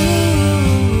true.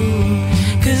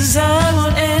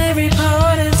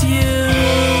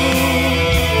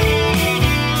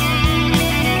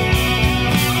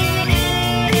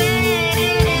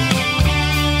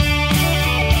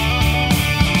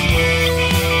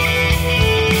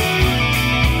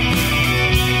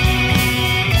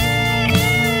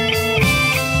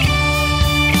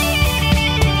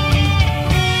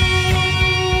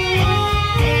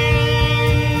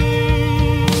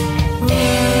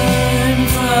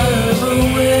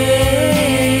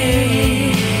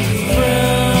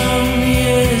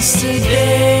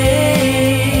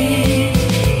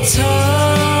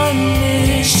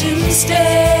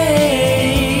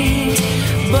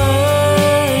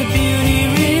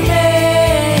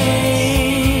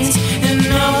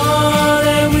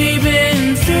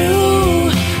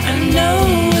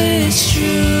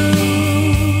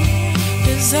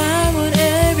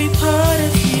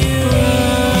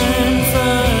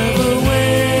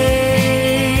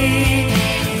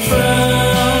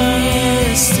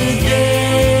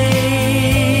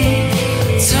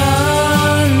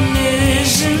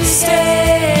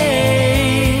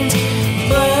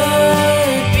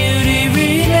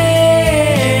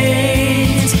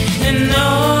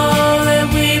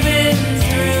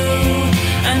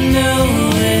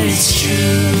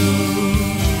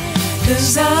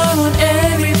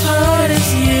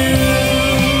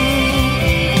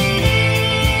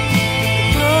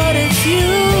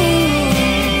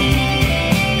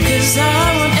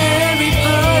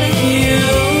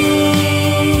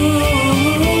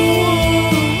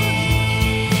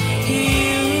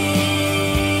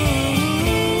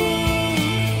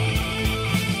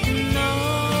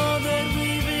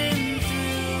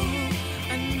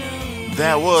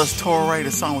 That was Torre.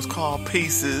 The song was called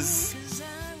Pieces.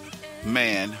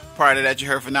 Man, prior to that you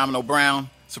heard Phenomenal Brown,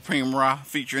 Supreme Ra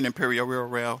featuring Imperial Real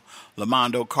Rail,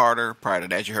 Lamondo Carter. Prior to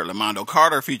that you heard Lamondo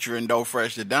Carter featuring Doe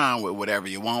Fresh the Don with Whatever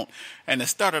You Want. And it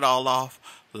started all off,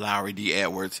 Lowry D.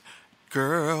 Edwards,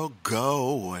 Girl Go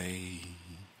Away.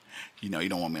 You know, you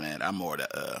don't want me in that. I'm more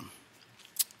the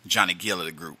Johnny Gill of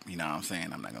the group. You know what I'm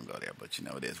saying? I'm not going to go there, but you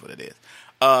know, it is what it is.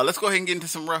 Let's go ahead and get into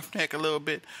some Roughneck a little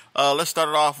bit. Let's start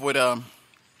it off with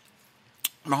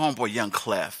my homeboy Young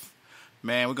Clef.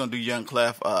 Man, we're going to do Young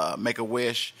Clef, Make a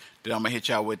Wish. Then I'm going to hit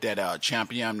y'all with that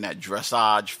Champion, that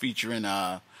Dressage featuring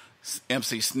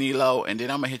MC Sneelo. And then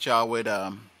I'm going to hit y'all with,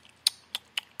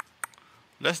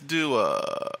 let's do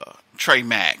Trey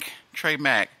Mack. Trey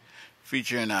Mack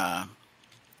featuring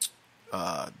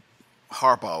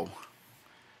Harpo.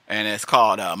 And it's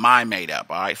called Mind Made Up,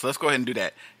 all right? So let's go ahead and do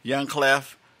that. Young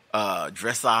Clef,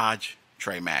 Dressage,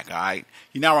 Trey Mack, all right?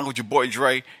 You're now wrong with your boy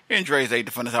Dre. And Dre's 8,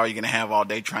 the funnest hour you're going to have all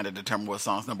day trying to determine what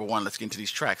song's number one. Let's get into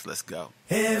these tracks. Let's go.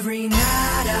 Every night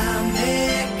I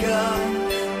make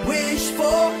a wish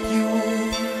for you.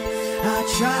 I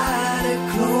try to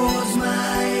close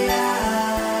my eyes.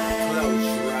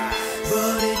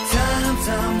 But at times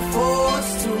I'm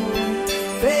forced to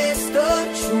face the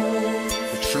truth.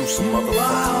 The truth, some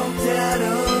motherfucker.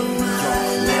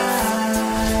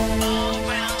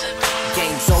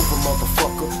 Game's over,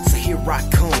 motherfucker, so here I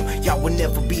come. Y'all will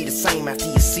never be the same after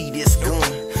you see this gun.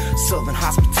 Southern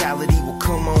hospitality will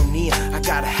come on in. I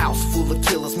got a house full of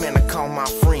killers, man, I call my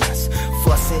friends.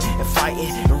 Fussing and fighting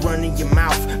and running your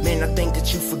mouth. Man, I think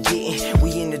that you forgetting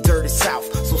we in the dirty south.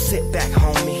 So sit back,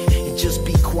 homie, and just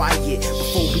be quiet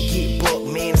before we get bucked,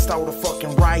 man, start a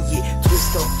fucking riot.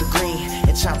 Twist up the green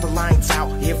and chop the lines out.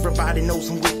 Everybody knows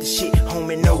I'm with the shit,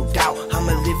 homie, no doubt. I'm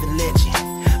a living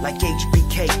legend, like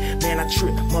HBK. Man, I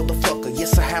trip, motherfucker,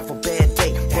 yes, I have a bad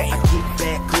day, but I get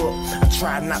back up, I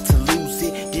try not to lose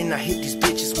it. Then I hit these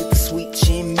bitches with the sweet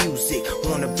chin music.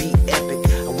 Wanna be epic,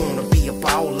 I wanna be a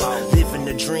baller. Living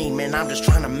the dream, man, I'm just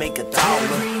trying to make $1.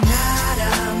 Every night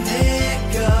I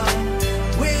make a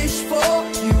wish for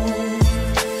you.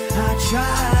 I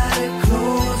try to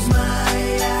close my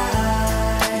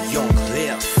eyes. Young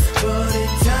Clef. But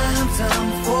at times I'm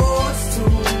forced to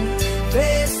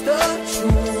face the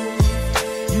truth.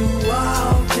 You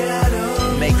walk out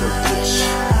of Make a wish.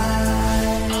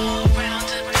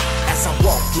 As I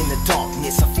walk in the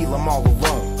darkness, I feel I'm all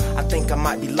alone. I think I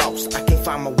might be lost, I can't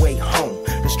find my way home.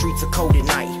 The streets are cold at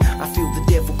night, I feel the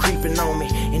devil creeping on me.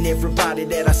 And everybody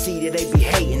that I see, that they be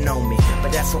hating on me.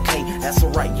 But that's okay, that's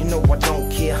alright, you know I don't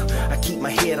care. I keep my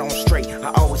head on straight,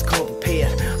 I always come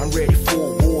prepared. I'm ready for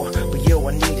a war, but yo,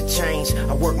 I need a change.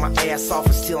 I work my ass off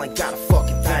and still ain't got a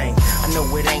fucking thing. I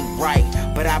know it ain't right,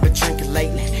 but I've been drinking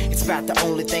lately. It's about the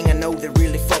only thing I know that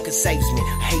really fucking saves me.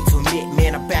 I hate to admit,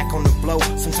 man, I'm back on the blow.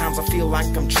 Sometimes I feel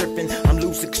like I'm tripping, I'm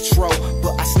losing control.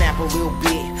 But I snap a little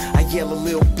bit, I yell a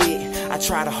little bit. I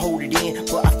try to hold it in,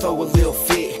 but I throw a little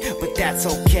fit. But that's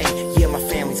okay, yeah, my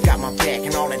family's got my back.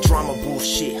 And all that drama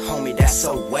bullshit, homie, that's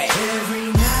so whack.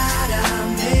 Every night I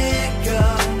make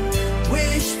a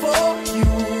wish for you.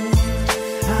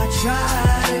 I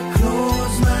try to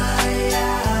close my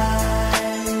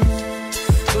eyes,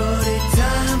 but at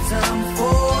times I'm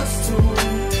forced to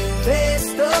face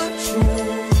the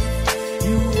truth.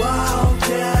 You walked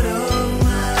out of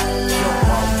my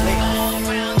life.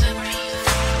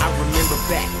 I remember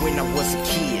back when I was a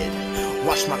kid.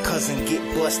 Watched my cousin get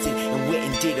busted and went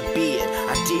and did a bid.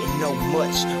 I didn't know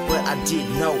much, but I did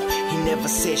know. He never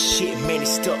said shit, man, he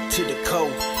stuck to the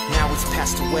code. Now he's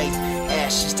passed away,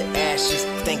 ashes to ashes.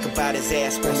 Think about his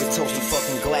ass when we toast the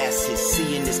fucking glasses.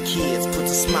 Seeing his kids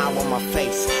puts a smile on my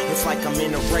face. It's like I'm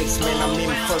in a race, man, I'm in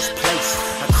first place.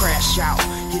 I crash out,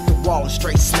 hit the wall and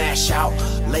straight smash out.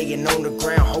 Laying on the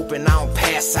ground, hoping I don't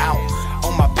pass out.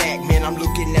 On my back, man, I'm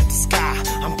looking at the sky.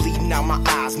 I'm bleeding out my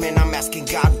eyes, man, I'm asking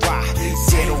God why.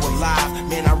 Dead or alive,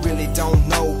 man, I really don't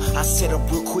know. I set up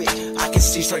real quick, I can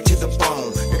see straight to the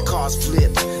bone. The car's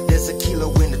flipped, there's a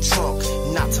kilo in the trunk.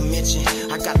 Not to mention,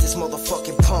 I got this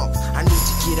motherfucking pump. I need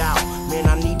to get out, man,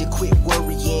 I need to quit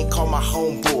worrying. Call my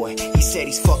homeboy, he said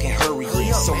he's fucking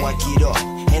hurrying. So I get up,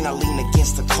 and I lean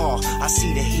against the car. I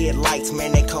see the headlights,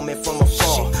 man, they coming from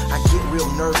afar. I get real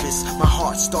nervous, my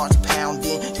heart starts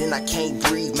pounding. Then I can't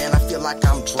breathe, man, I feel like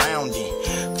I'm drowning.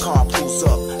 Car pulls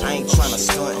up, I ain't trying to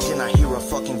stunt. Then I hear a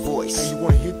fucking voice. Hey, you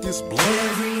wanna hit this blunt?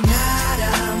 Every night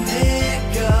I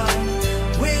make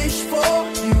a wish for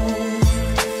you.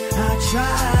 I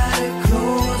try to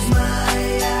close my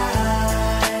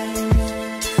eyes,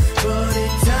 but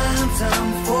at times I'm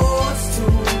forced to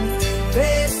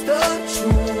face the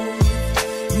truth.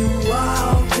 You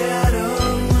walked out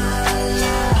of my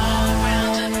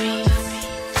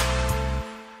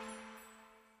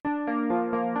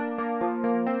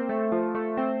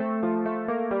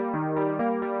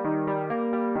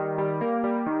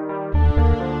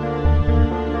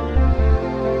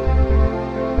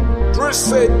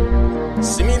Mercy,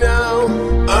 see me now.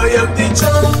 I am the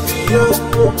champion.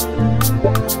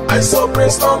 I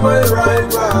suppress all my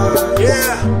rivals.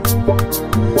 Yeah.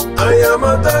 I am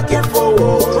attacking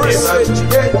forward.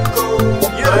 Get go.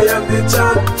 Yeah. I am the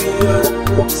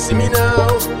champion. See me now.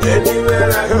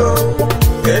 Anywhere I go.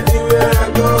 Anywhere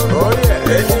I go. Oh yeah.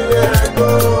 Anywhere I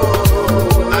go.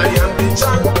 I am the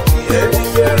champion.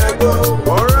 Anywhere I go.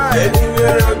 Alright.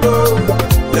 Anywhere I go.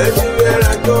 Anywhere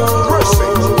I go.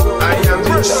 I am the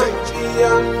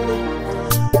champion.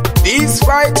 This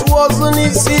fight wasn't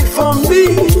easy for me.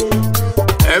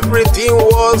 Everything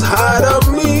was hard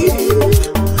on me.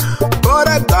 But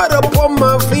I got up on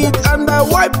my feet and I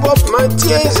wipe up my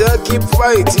tears. I keep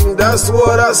fighting, that's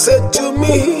what I said to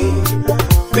me.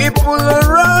 People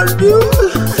around you,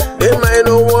 they might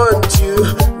not want you,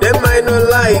 they might not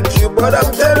like you, but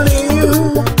I'm telling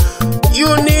you,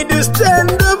 you need to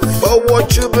stand up for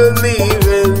what you believe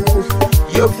in.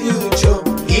 Your future,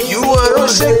 you are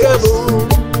unshakable,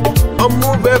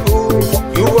 unmovable,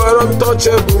 you are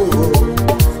untouchable,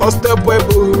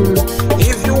 unstoppable.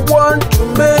 If you want to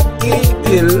make it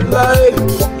in life,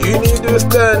 you need to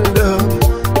stand up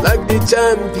like the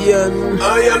champion.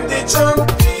 I am the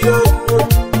champion.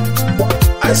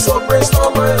 I suppress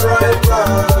all my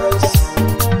rivals.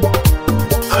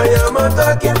 I am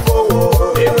attacking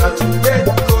forward. You got to get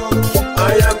go.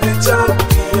 I am the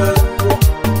champion.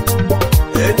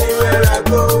 Anywhere I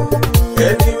go,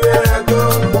 anywhere I go,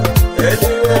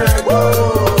 anywhere I go.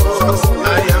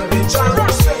 I am the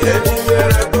champion.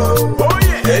 Anywhere I go,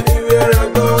 anywhere I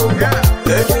go,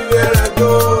 anywhere I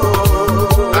go.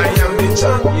 I am the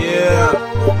champion.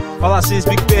 Yeah. All I see is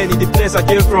Big Ben in the place I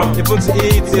came from. They put to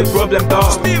eat, it's a problem,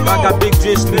 dog. I got big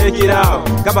dreams to make it out.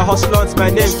 Got my hustle on, my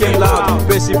name came loud.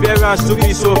 Perseverance took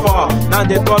me so far. Now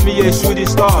they call me a shooting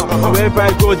star. Wherever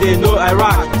I go, they know I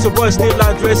rock. So boys still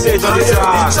land dresses on the track.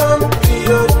 I am the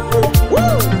champion.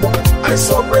 I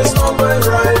suppress all my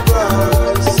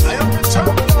rivals. I am the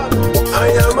champion. I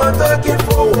am attacking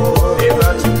forward. You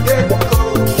got to get go.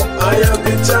 I am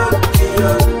the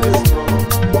champion.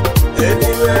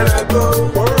 Anywhere I go,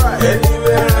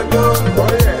 anywhere I go,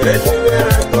 anywhere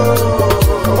I go,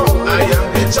 I am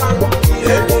the champion.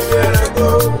 Anywhere I go,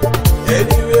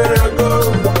 anywhere I go,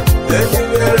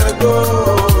 anywhere I go,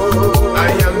 I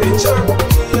am the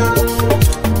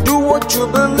champion. Do what you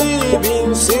believe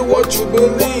in, say what you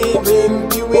believe in,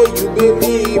 be where you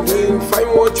believe in, find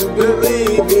what you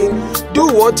believe in. Do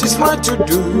what is right to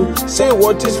do, say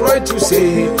what is right to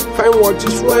say, find what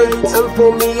is right, and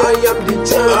for me I am the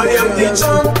champion. I am the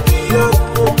champion.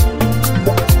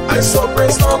 I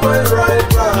suppress all my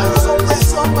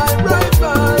rivals.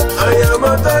 I am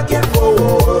attacking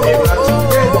forward.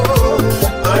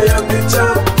 I am the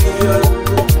champion.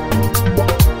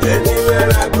 Anywhere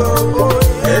I go,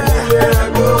 anywhere I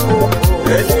go,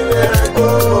 anywhere I go,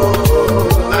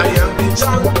 I am the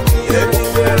champion.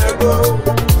 Anywhere I go,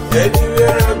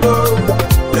 anywhere I go,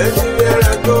 anywhere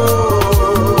I go,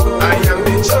 I am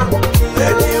the champion.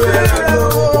 Anywhere I go,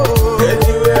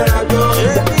 anywhere I go,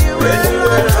 anywhere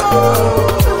I go,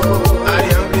 I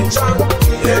am the champion.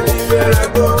 Anywhere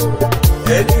I go,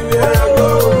 anywhere I go,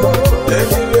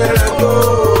 anywhere I go,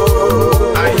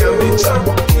 I am the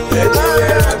champion.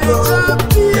 Anywhere I go,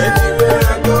 anywhere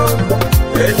I go,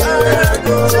 anywhere I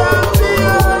go,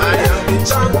 I am the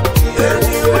champion.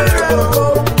 Anywhere I go,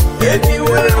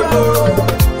 anywhere I go,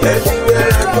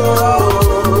 anywhere I go,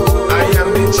 I am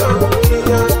the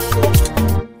champion.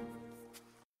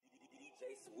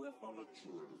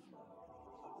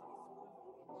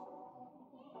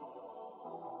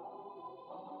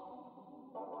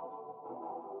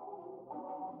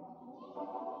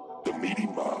 The Meaty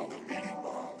Mob.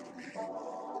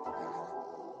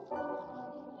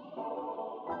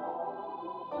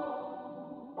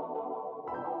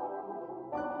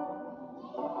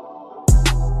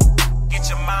 Get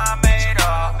your mind made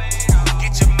up.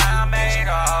 Get your mind made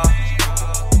up.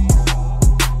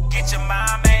 Get your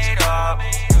mind made up.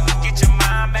 Get your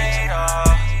mind made up.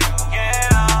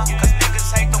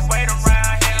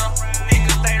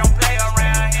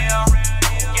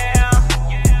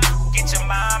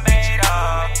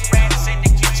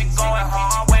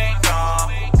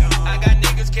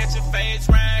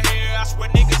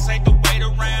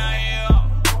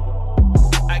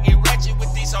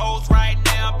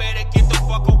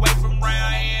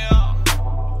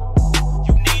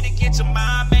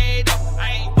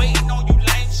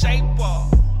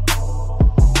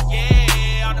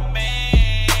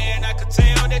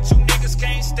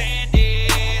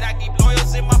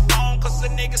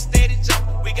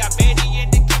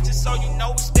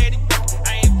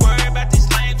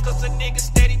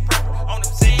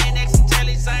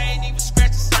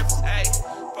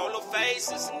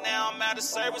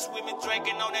 service with me,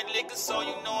 drinking on that liquor, so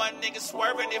you know I niggas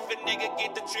swerving. If a nigga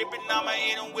get the tripping, I'ma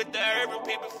hit him with the urban.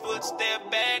 People foot step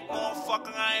back,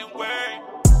 motherfucker, I ain't worried.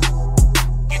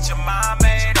 Get your mind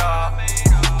made up.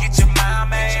 Get your mind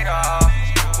made up.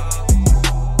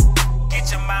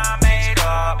 Get your mind made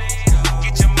up.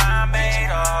 Get your mind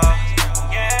made up.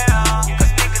 Yeah,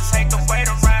 cause niggas hate to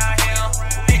wait around here.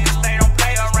 Niggas, they don't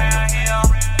play around here.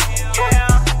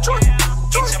 Yeah,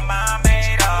 get your mind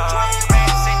made up.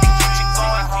 Rats in the kitchen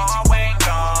going hard, wake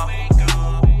up.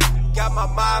 Got my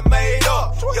mind made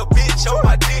up. Your bitch on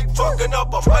my dick, fucking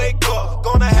up a fake up.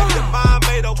 Gonna have your mind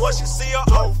made up. Once you see her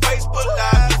on Facebook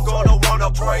Live, you gonna wanna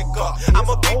break up. I'm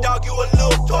a big dog, you a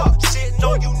little pup. Shitting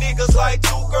on you niggas like 2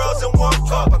 girls in 1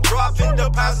 cup. I'm dropping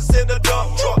deposits in the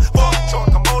dump truck. Fuck truck,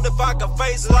 I'm on if I can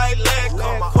face it like leg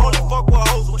come. I only fuck with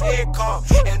hoes with income.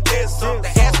 And then some.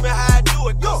 They ask me how I do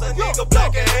it, cause a nigga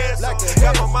black and handsome.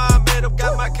 Got my mind made up,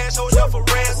 got my cash hold up for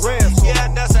ransom. Yeah,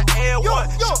 and that's an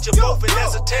L1. Shoot you both and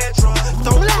that's a tantrum.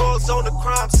 Throw drugs on the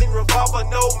crime scene, revolver,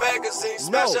 no magazine.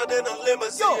 Smash out in a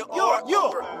limousine or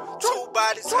Uber. 2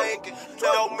 bodies hanging,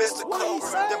 no Mr.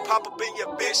 Cougar. Then pop up in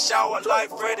your bitch shower like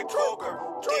Freddy Krueger.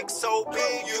 Dick so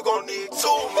big, you gon' need 2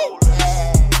 molars.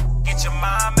 Get your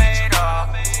mind made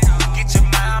up. Get your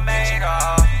mind made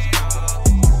up.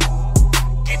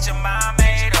 Get your mind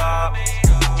made up.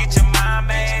 Get your mind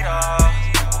made up.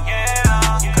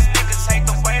 Yeah, cause niggas hate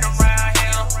to wait around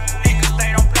here. Niggas,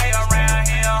 they don't play around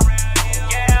here.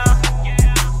 Yeah,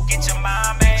 get your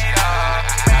mind made up.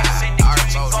 Rats in the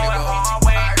kitchen going hard,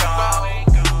 wake up.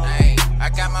 Hey, I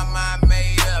got my mind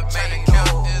made up. Tryna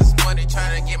count this money,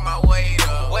 tryna get my weight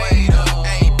up. Weight up.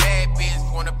 Hey, bad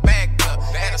bitch wanna back up.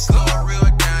 Had to slow it real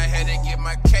down, had to get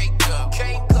my cake up.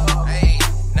 Hey,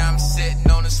 now I'm sitting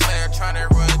on the slayer, tryna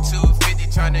run 250,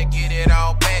 tryna get it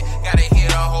all back. Gotta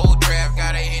hit a whole draft,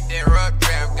 gotta hit that rough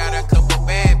draft. Got a couple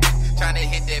bad bitches, tryna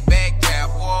hit that back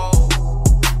draft. Whoa,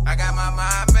 I got my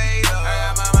mind made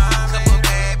up. Couple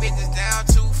bad bitches down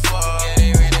too far. Yeah,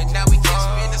 they ready. Now we catch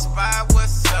me in the spot,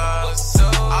 what's up?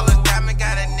 All the diamond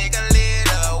got a nigga lit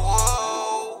up.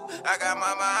 Whoa, I got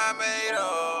my mind made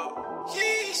up.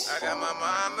 I got my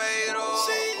mind made up.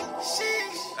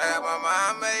 I got my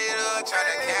mind made up.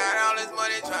 Tryna count all this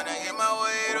money, tryna get my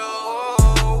weight up.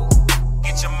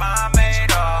 Get your mind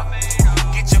made up.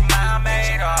 Get your mind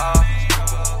made up.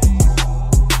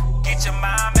 Get your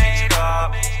mind made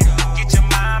up. Get your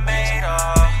mind made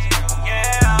up.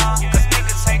 Yeah, cause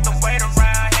niggas hate to wait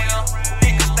around here.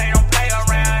 Niggas, they don't play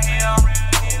around here.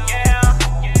 Yeah,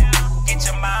 get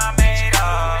your mind made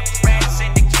up. Rats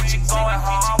in the kitchen going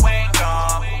hard, wake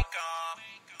up.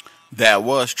 That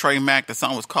was Trey Mack. The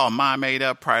song was called Mind Made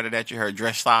Up. Prior to that, you heard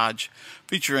Dressage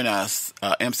featuring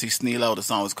MC Sneelo. The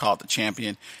song was called The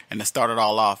Champion. And to start it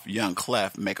all off, Young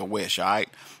Clef, Make a Wish, all right?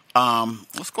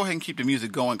 Let's go ahead and keep the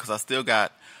music going because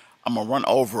I'm going to run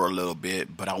over a little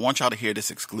bit, but I want y'all to hear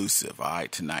this exclusive, all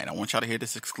right, tonight. I want y'all to hear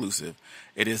this exclusive.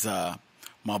 It is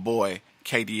my boy,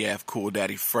 KDF, Cool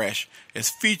Daddy Fresh, is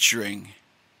featuring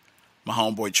my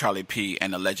homeboy Charlie P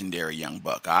and the legendary Young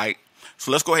Buck, all right?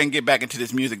 So let's go ahead and get back into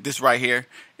this music. This right here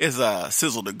is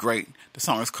Sizzle the Great. The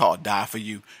song is called Die For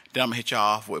You. Then I'm going to hit y'all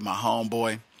off with my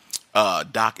homeboy,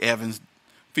 Doc Evans,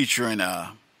 featuring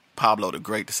Pablo the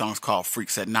Great. The song's called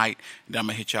Freaks at Night. Then I'm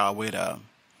going to hit y'all with,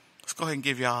 let's go ahead and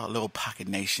give y'all a little Pocket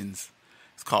Nations.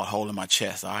 It's called Hole in My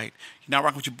Chest, all right? You're now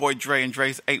rocking with your boy Dre and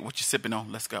Dre's 8. What you sipping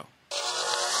on? Let's go.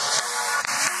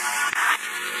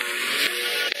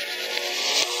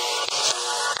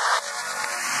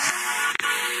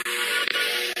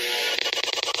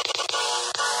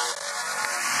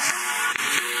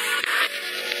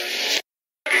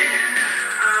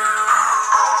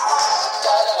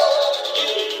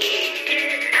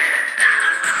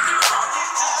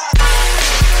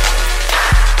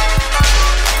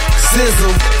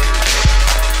 Sizzle,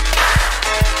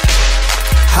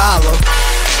 Holla,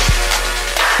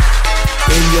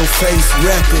 In Your Face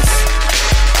Records.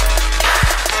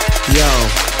 Yo,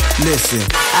 listen,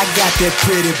 I got that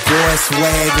pretty boy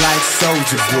swag like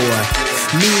Soulja Boy.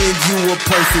 Me and you a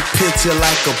perfect picture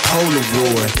like a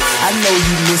Polaroid. I know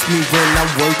you miss me when I'm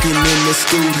working in the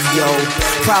studio.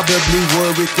 Probably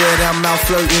worried that I'm out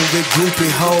flirting with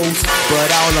groupie hoes, but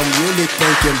all I'm really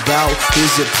thinking about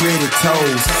is your pretty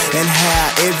toes, and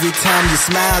how every time you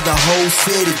smile the whole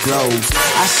city glows.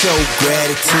 I show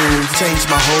gratitude, change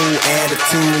my whole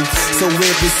attitude, so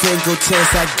every single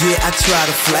chance I get I try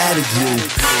to flatter you.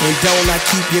 And don't I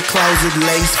keep your closet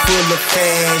laced full of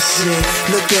fashion?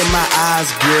 Look at my eyes,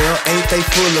 girl, ain't they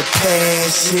full of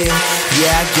passion?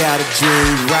 Yeah, I got a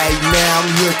dream right now, I'm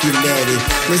looking at it.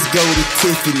 Let's go to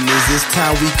Tiffany's, it's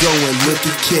time we go and look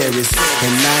at carrots.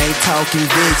 And I ain't talking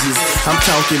veggies, I'm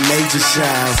talking major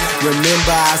shine.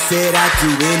 Remember I said I'd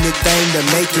do anything to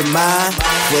make it mine.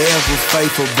 Forever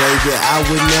faithful, baby, I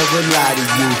would never lie to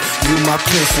you. You my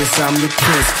princess, I'm your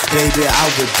prince, baby, I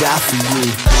would die for you.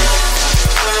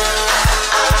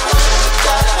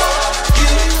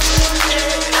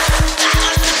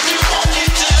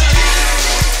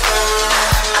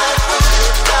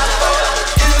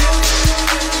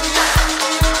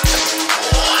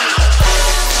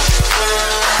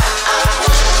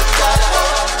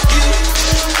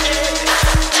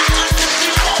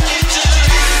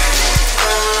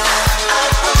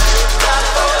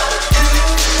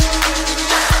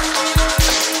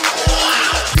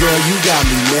 You got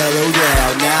me mellowed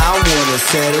out, now I wanna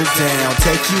settle down.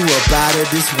 Take you up out of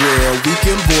this world, we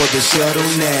can board the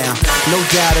shuttle now. No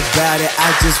doubt about it, I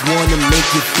just wanna make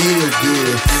you feel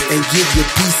good and give you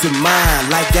peace of mind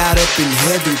like God up in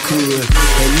heaven could.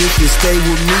 And if you stay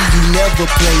with me, you never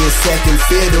playing second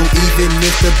fiddle. Even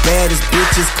if the baddest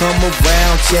bitches come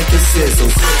around, check and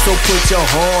sizzle. So put your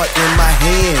heart in my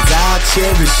hands, I'll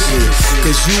cherish it.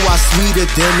 Cause you are sweeter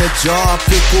than a jar of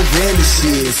pickle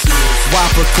relishes. Why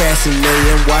procrastinate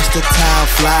and watch the time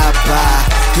fly by?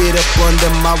 Get up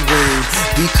under my wing,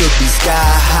 we could be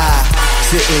sky high.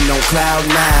 Sitting on cloud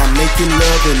 9, making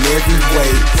love in every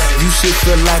way. You should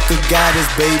feel like a goddess,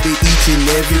 baby, each and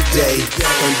every day.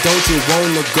 And don't you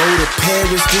wanna go to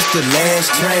Paris, just the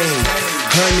last train?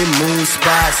 Honeymoon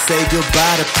spot, say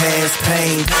goodbye to past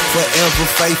pain. Forever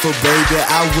faithful, baby,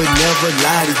 I would never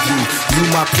lie to you. You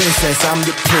my princess, I'm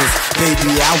your prince,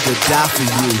 baby, I would die for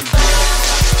you.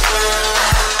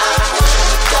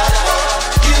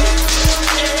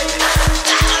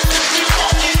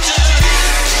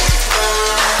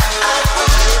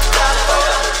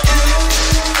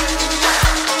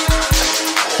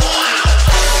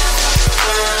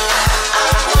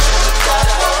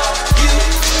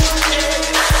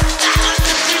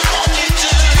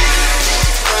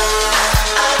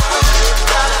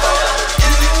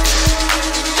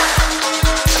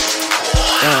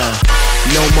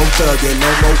 No more thugging,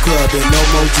 no more clubbing, no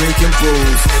more drinking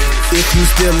booze. If you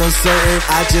still uncertain,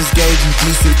 I just gave you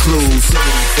decent clues.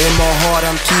 In my heart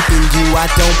I'm keeping you, I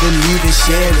don't believe in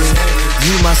sharing.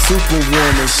 You my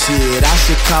superwoman, shit, I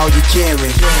should call you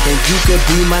Karen. And you could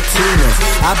be my Tina,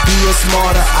 I'd be a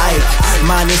smarter Ike.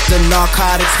 Minus the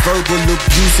narcotics, verbal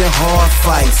abuse and hard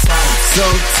fights.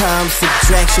 Sometimes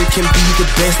subtraction can be the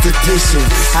best addition.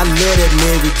 I love that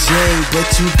Mary Jane, but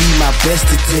you be my best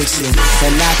addiction.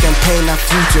 And I can paint our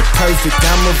future perfect,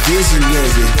 I'm a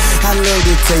visionary. I love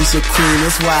the taste of cream,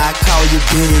 that's why I call you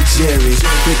Ben and Jerry.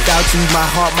 Without you my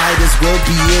heart might as well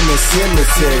be in the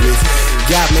cemetery.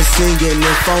 Got me singing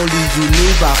if only you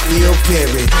knew by Phil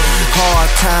Perry. Hard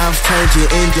times turn you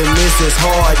into Mrs.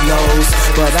 Hard Nose,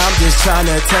 but I'm just trying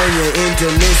to turn you into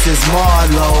Mrs.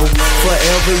 Marlowe.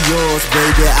 Forever yours,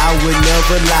 baby, I would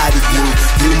never lie to you.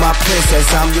 You my princess,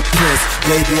 I'm your prince,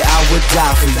 baby, I would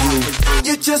die for you.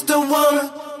 You're just a woman,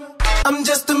 I'm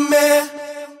just a man.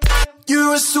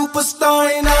 You're a superstar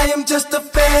and I am just a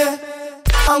fan.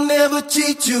 I'll never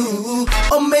cheat you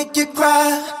or make you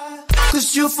cry,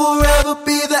 cause you'll forever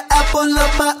be the apple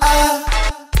of my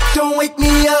eye. Don't wake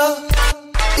me up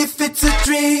if it's a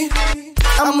dream.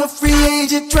 I'm a free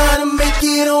agent trying to make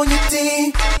it on your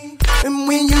team. And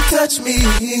when you touch me,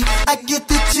 I get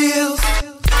the chills.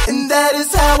 And that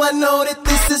is how I know that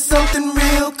this is something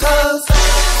real, cause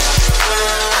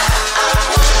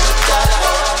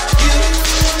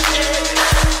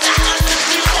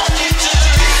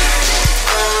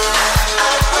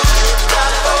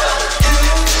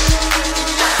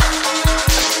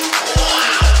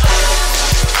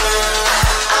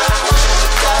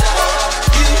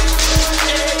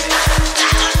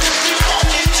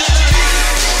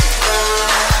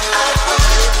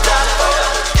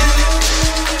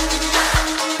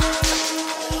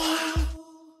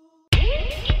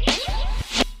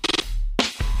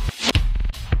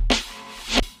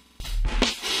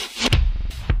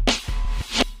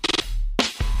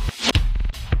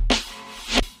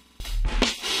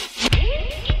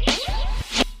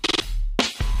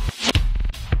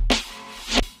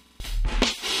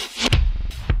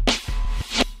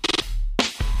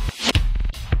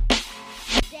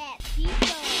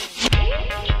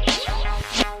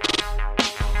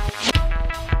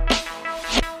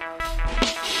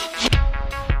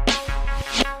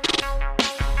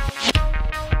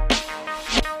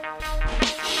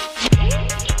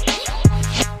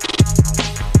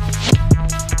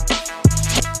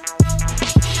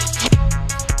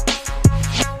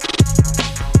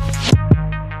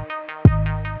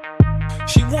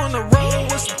She wanna roll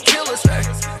with some killers, ay.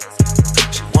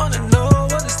 She wanna know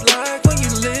what it's like when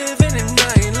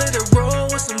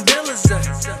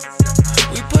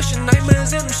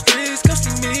demons in the streets, come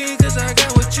see me, cause I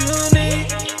got what you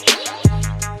need.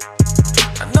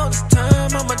 I know this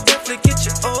time I'ma definitely get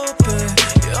you open.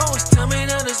 You always tell me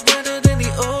that it's wetter than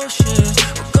the ocean.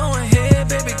 Well, go ahead,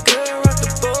 baby girl, rock the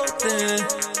boat then.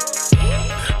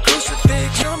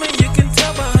 Crucifix on me, you can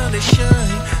tell by how they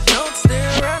shine. Don't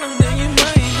stare around them, then you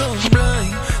might go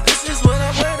blind. This is what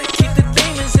I wear to keep the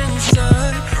demons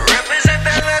inside. Represent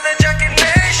that leather jacket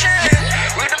nation.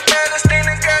 We the baddest thing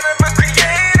that God ever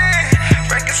created.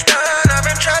 Frankenstein, I've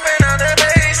been trapping out the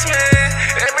basement.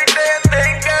 Every day I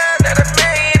thank God that I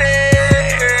made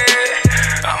it.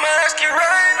 I'ma ask you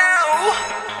right now,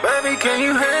 baby, can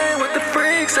you hang with the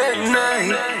freaks at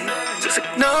night? Just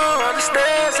ignore all the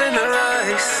stairs and the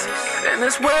lights. In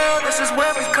this world, this is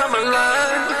where we come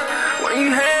alive. When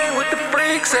you hang with the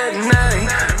freaks at night,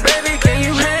 baby, can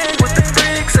you hang with the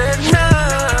freaks at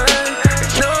night?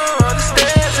 Ignore all the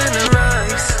stairs and the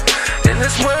lights. In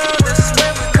this world, this is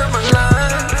where we come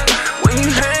alive. When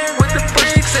you hang with the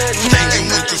freaks at night. Hanging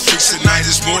with the freaks at night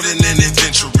is more than an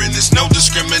adventure. There's no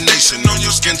discrimination on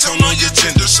your skin tone, on your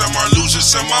gender. Some are losers,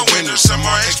 some are winners, some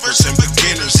are experts and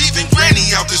beginners. Even Granny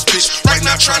out this bitch right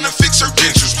now trying to fix her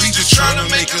dentures. We just trying to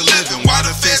make a living while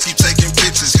the feds keep taking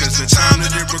pictures. Cause the time that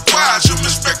it requires, you'll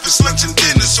miss breakfast, lunch, and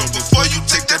dinner. So before you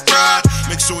take that ride,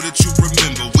 make sure that you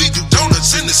remember we do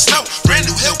donuts in the snow, brand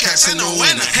new Hellcats in the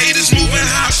winter. Haters moving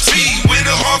high speed with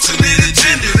an alternate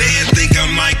agenda. They think I'm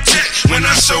Mike Jack when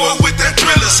I show up with that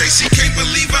thriller. Say she can't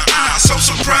believe her eyes, so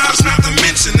surprised, not to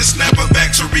mention to snap her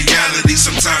back to reality.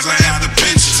 Sometimes I have to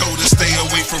pinch her. Told her stay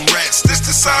away from rats, that's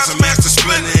the size of Master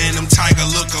Splinter. And them tiger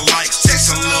lookalikes,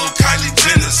 chasing little Kylie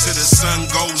Jenner. Till the sun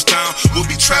goes down, we'll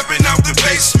be trapping out the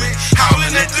basement,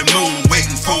 howling at the moon,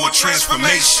 waiting for a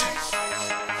transformation.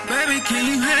 Baby, can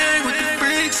you hang with the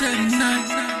freaks at night?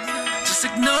 Just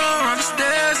ignore all the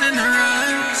stairs and the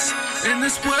rise. In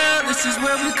this world, this is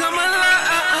where we come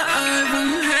alive. When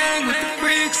you hang with the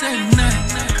freaks at night,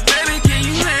 baby, can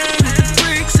you hang with the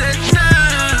freaks at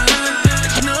night?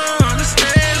 Ignore all the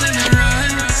stairs and the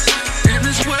rise. In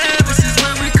this world, this is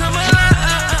where we come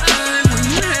alive. When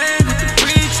you hang with the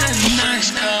freaks at night.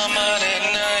 Come out at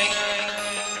night.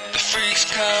 The freaks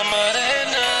come out at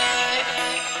night.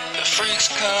 The freaks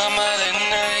come out at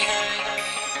night.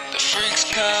 The freaks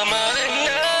come out at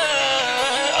night.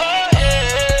 Oh yeah.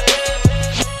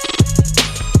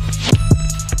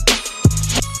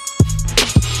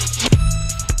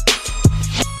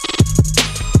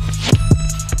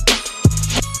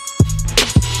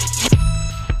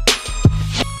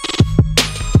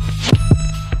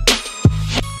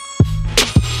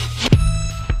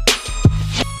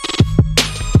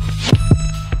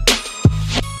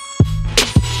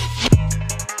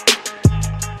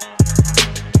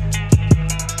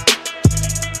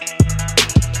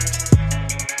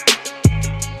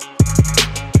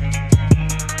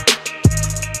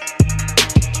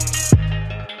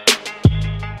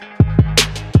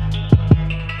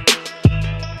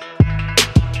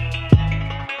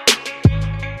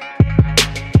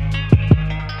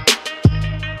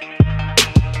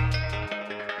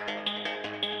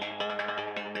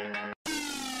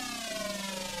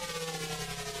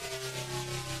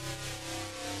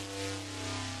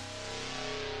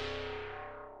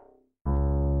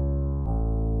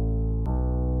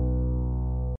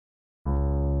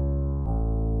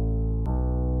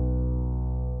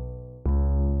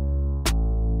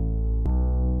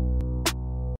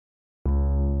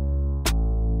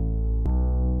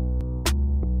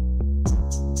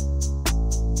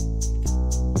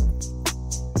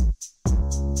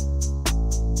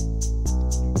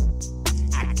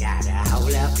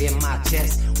 In my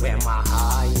chest, where my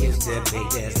heart used to be.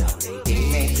 There's only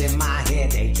demons in my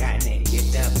head, they tryna get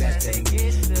the best of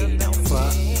me. We don't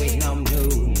fuck with no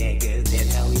new niggas, there's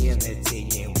no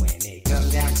unity. And when it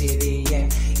comes down to the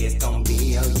end, it's gonna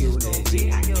be a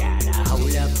eulogy. I got a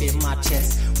hole up in my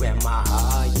chest, where my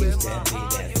heart used to be.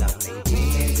 There's only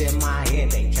demons in my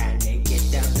head, they tryna get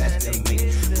the best of me.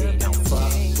 We don't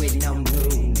fuck with no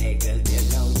new niggas, there's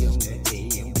no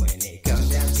unity. And when it comes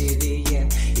down to the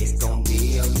end, it's gonna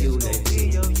be a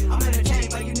eulogy. I'm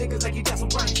entertained by you niggas like you got some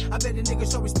brain. I bet the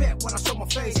niggas show respect when I show my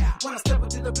face. When I step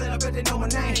into the blend, I bet they know my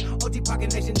name. OG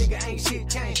Pocket Nation, nigga, ain't shit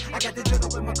changed. I got the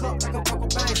jiggle in my cup like a Coco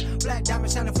Bang. Black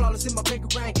diamond shining flawless in my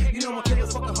pinky ring. You know my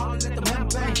killers fucking hard, let them have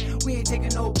bang. We ain't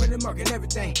taking no Brendan Merck and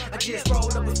everything. I just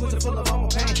rolled up a switch full of all my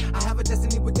pain. I have a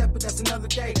destiny with death, but that's another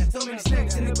day. So many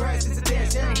snakes in the grass, it's a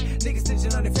damn shame. Niggas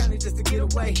snitching on their family just to get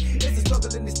away. It's a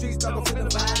struggle in the streets, struggle for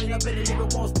the violent. I bet a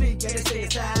nigga won't speak, yeah, they say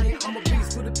it's silent. I'm a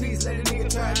piece with a piece, let a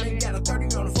nigga try. Ain't got a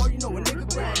 30 on the floor, you know a nigga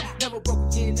grind. Never broke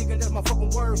again, nigga, that's to my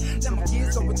fucking word. Let my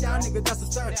kids go down, nigga, that's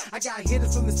a start. I got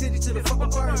hitters from the city to the fucking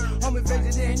bird. Home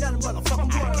invasion, there ain't nothing but a fucking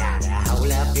word. I got a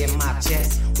hole up in my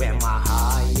chest where my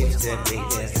heart used to be.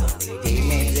 There's only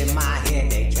demons in my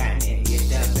head, they trying to get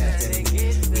the best of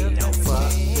me. We don't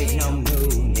fuck with no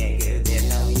new niggas, there's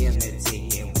no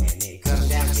unity. And when it comes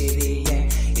down to the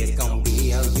end, it's gonna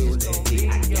be a eulogy.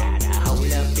 I got a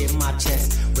hole up in my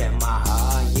chest where my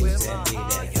heart used to be.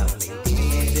 There's only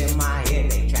demons in my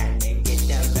head, they trying to get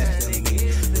the best of me.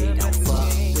 We don't fuck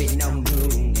with no new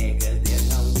niggas, there's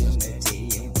no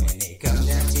unity. And when it comes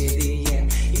down to the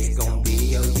end, it's gonna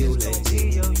be a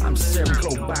eulogy. I'm serving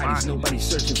cold bodies, nobody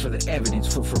searching for the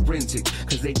evidence for forensic,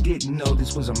 cause they didn't know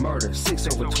this was a murder.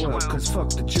 6/12, cause fuck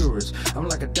the jurors. I'm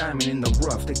like a diamond in the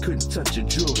rough, they couldn't touch a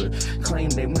jeweler. Claim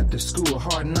they went to school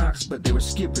hard knocks, but they were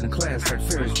skipping class like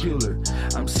Ferris Bueller.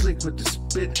 I'm slick with the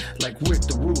spit like Rick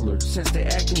the Ruler. Since they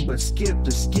acting but skip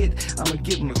the skit, I'ma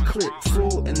give them a clip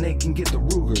full and they can get the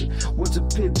Ruger. What's a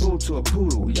pit bull to a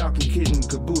poodle? Y'all can kid in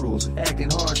caboodles, acting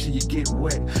hard till you get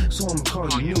wet, so I'ma call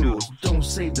you noodles. Don't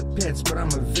save the pets, but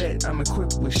I'm a vet, I'm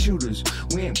equipped with shooters.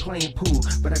 We ain't playing pool,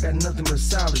 but I got nothing but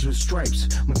solids with stripes.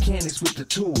 Mechanics with the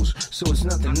tools, so it's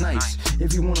nothing nice.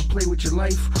 If you wanna play with your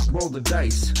life, roll the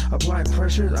dice. Apply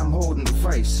pressure, I'm holding the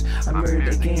vice. I married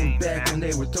that game back when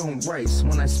they were throwing rice.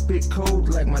 When I spit cold,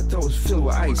 like my throat's filled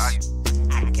with ice.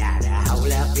 I got a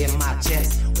hole up in my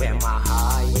chest where my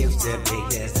heart used to be.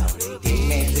 There's only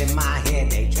demons in my head,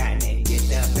 they trying to get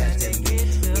the best of me.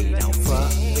 We don't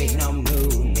fuck with no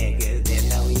new niggas, there's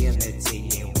no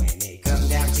unity. And when it comes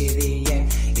down to the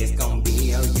end, it's gonna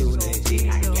be a eulogy.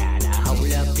 I got a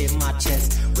hole up in my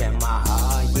chest where my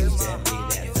heart used to be.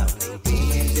 There's only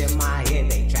demons in my head,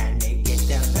 they trying to get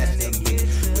the best of me.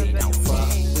 We don't fuck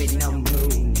with no new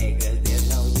niggas, there's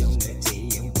no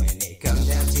unity. And when it comes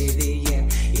down to the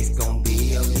end, it's gonna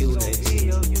be a eulogy.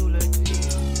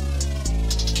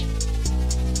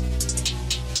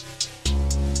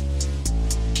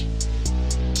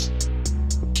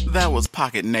 That was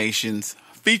Pocket Nations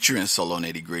featuring Solo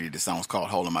Nitty Gritty. The song was called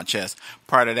Hole in My Chest.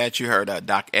 Prior to that, you heard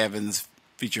Doc Evans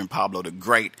featuring Pablo the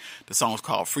Great. The song was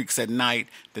called Freaks at Night.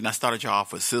 Then I started you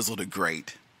off with Sizzle the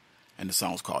Great, and the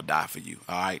song was called Die For You.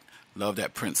 All right, love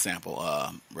that Prince sample.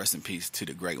 Rest in peace to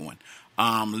the great one.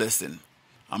 Listen,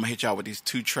 I'm gonna hit y'all with these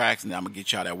two tracks, and then I'm gonna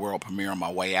get y'all that world premiere on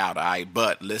my way out. All right,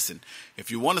 but listen,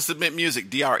 if you want to submit music,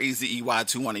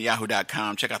 DREZEY21 at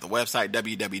yahoo.com. Check out the website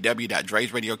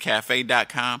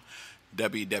www.Dre'sRadioCafe.com.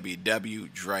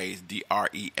 www.Dre's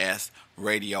DRES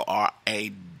Radio Cafe.com.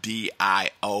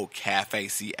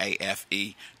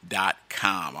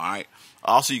 All right.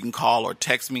 Also, you can call or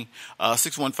text me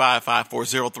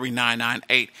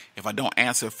 615-540-3998. If I don't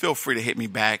answer, feel free to hit me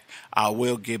back. I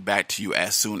will get back to you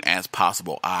as soon as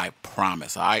possible. I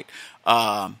promise. All right.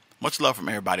 Much love from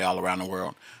everybody all around the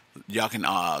world. Y'all can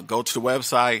go to the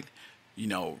website,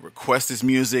 request this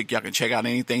music. Y'all can check out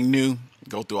anything new.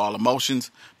 Go through all the motions.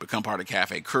 Become part of the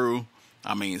Cafe crew.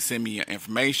 Send me your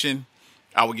information.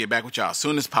 I will get back with y'all as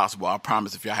soon as possible. I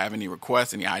promise. If y'all have any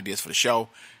requests, any ideas for the show,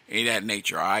 any of that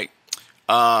nature. All right.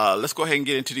 Let's go ahead and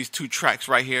get into these two tracks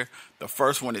right here. The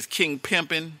first one is King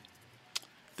Pimpin'.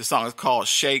 The song is called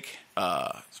Shake,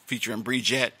 featuring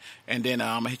Bridget. And then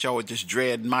I'm going to hit y'all with just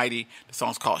Dread Mighty. The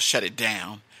song's called Shut It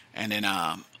Down. And then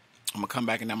I'm going to come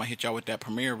back and I'm going to hit y'all with that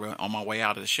premiere on my way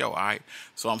out of the show, all right?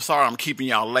 So I'm sorry I'm keeping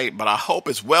y'all late, but I hope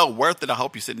it's well worth it. I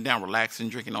hope you're sitting down, relaxing,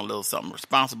 drinking a little something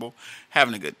responsible,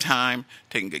 having a good time,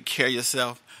 taking good care of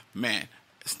yourself. Man,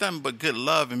 it's nothing but good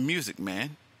love and music,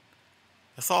 man.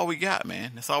 That's all we got,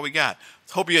 man. That's all we got.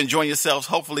 So hope you're enjoying yourselves.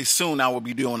 Hopefully soon I will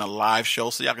be doing a live show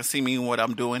so y'all can see me and what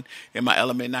I'm doing in my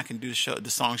element, and I can do the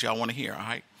songs y'all want to hear, all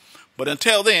right? But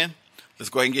until then, let's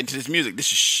go ahead and get into this music.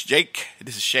 This is Shake.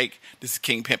 This is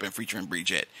King Pimpin' featuring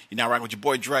Bridget. You're now rocking with your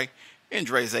boy Dre and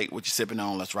Dre's 8. What you sipping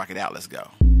on? Let's rock it out. Let's go.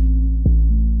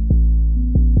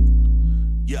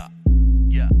 Yeah.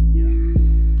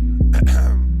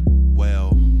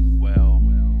 well.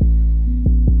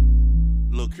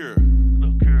 Look here.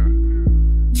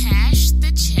 Cash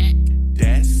the check.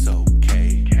 That's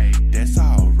okay. That's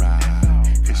alright.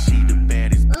 Cause she the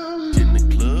baddest in the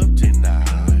club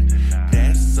tonight.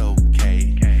 That's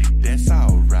okay. That's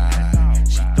alright.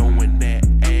 She throwing that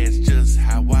ass just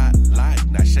how I like.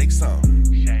 Now shake some.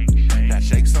 Now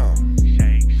shake some.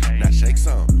 Now shake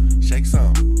some. Shake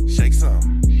some. Shake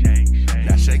some.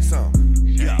 Now shake some.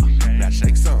 Yeah. Now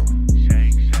shake some.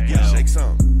 Yeah. Shake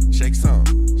some. Shake some.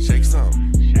 Shake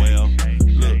some. Well,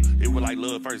 look, it was like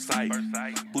love first sight.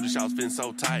 Booty shots been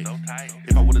so tight.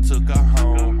 If I would've took her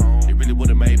home, it really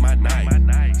would've made my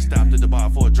night. Stopped at the bar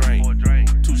for a drink.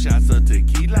 2 shots of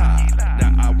tequila.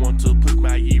 Now I want to put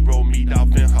my gyro meat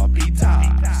off in her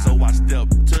pita. So I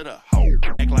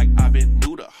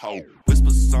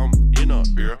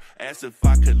asked if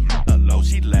I could low,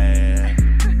 she laughed.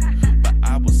 But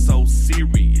I was so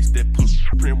serious. That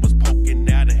print was poking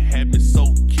out and had me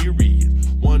so curious.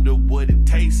 Wonder what it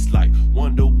tastes like.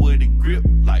 Wonder what it grip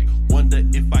like. Wonder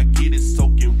if I get it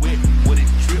soaking wet, what it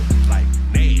drip like.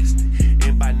 Nasty.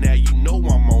 And by now you know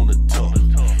I'm on the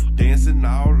tongue. Dancing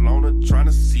all on her, trying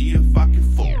to see if I can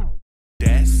fuck.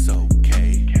 That's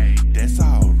okay. That's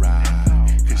alright.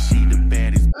 Cause she the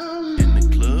baddest in the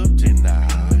club tonight.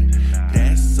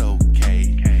 That's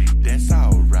okay. That's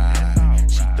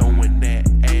alright. She throwing that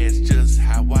ass just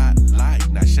how I like.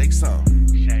 Now shake some.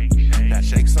 Now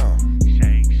shake some.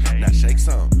 Now shake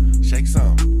some. Shake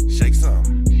some. Shake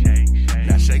some.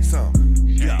 Now shake some.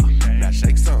 Yeah. Now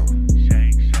shake some.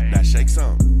 Now shake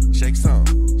some. Shake some.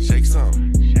 Shake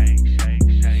some.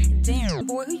 Damn,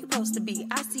 boy, who you supposed to be?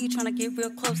 I see you trying to get real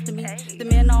close to me. The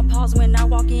men all pause when I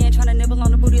walk in, trying to nibble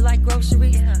on the booty like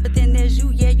groceries. But then there's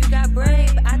you, yeah, you got brave.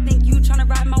 I think you trying to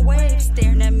ride my wave,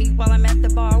 staring at me while I'm at the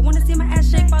bar. Wanna see my ass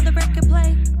shake while the record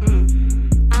play?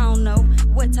 I don't know,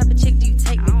 what type of chick do you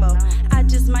take me for? I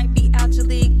just might be out your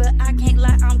league, but I can't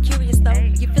lie, I'm curious though.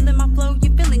 You feeling my flow,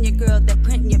 you feeling your girl. That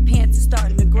print in your pants is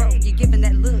starting to grow. You giving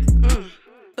that look,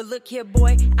 But look here,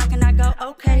 boy, I cannot go,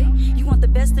 okay. You want the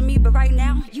best of me, but right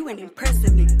now, you ain't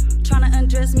impressing me. Trying to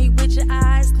undress me with your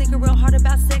eyes, thinking real hard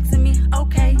about sexing me,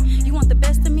 okay. You want the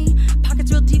best of me,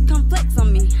 pockets real deep, come flex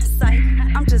on me. Sight,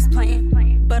 I'm just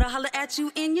playing, but I'll holler at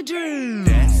you in your dreams.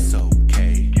 That's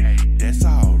okay, that's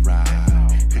alright.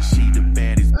 Cause she the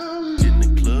baddest in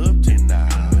the club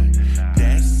tonight.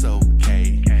 That's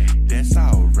okay, that's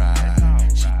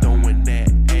alright. She throwing that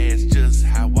ass just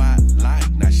how I like.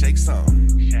 Now shake some.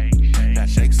 Now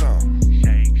shake some.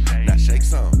 Now shake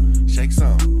some. Shake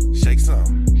some. Shake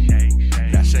some.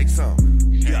 Now shake some.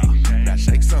 Yeah. Now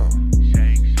shake some.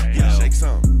 Yeah. Shake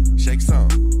some. Shake some.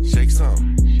 Shake some.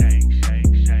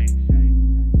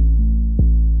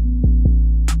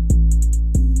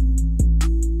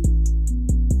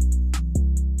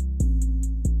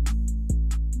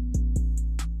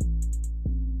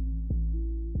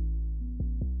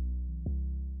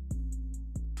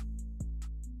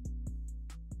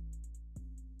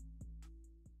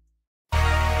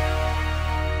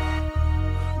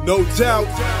 No doubt.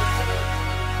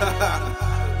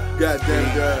 Goddamn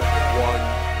God.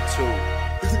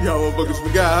 1, 2. Yo, motherfuckers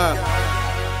forgot, huh?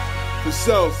 For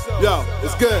sure. Yo,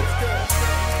 it's good.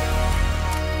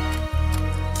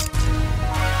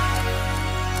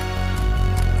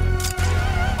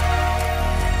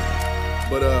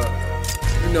 But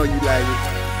you know you like it.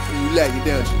 You like it,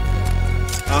 don't you?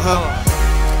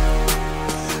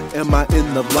 Am I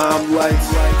in the limelight?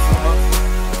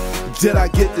 Did I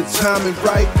get the timing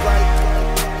right?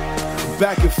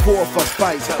 Back and forth I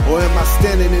fight, or am I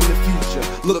standing in the future,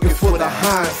 looking for the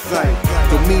hindsight?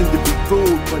 Don't mean to be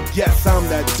rude, but yes, I'm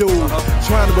that dude.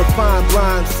 Trying to refine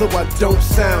lines so I don't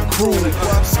sound cruel.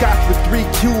 Scotch with 3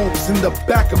 cubes in the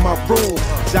back of my room,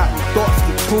 jotting thoughts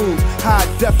to tunes, high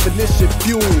definition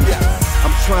fumes.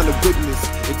 I'm trying to witness,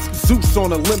 it's Zeus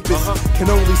on Olympus.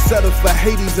 Can only settle for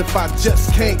Hades if I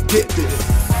just can't get this.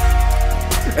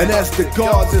 And as the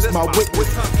gods is my witness,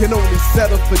 can only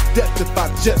settle for death if I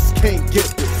just can't get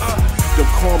this. Don't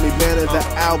call me man of the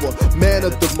hour, man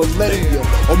of the millennium,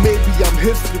 or maybe I'm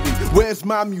history, where's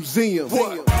my museum?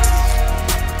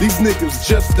 These niggas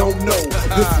just don't know,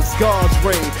 this is God's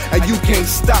reign, and you can't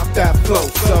stop that flow.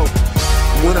 So,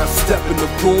 when I step in the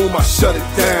room, I shut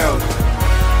it down.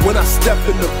 When I step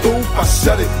in the booth, I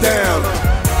shut it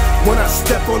down. When I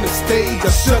step on the stage,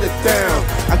 I shut it down.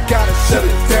 I gotta shut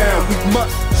it down, we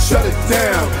must shut it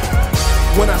down.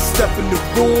 When I step in the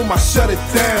room, I shut it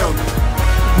down.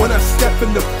 When I step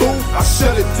in the booth, I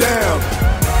shut it down.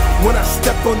 When I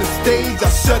step on the stage, I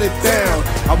shut it down.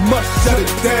 I must shut it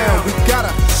down, we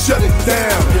gotta shut it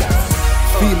down.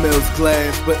 Females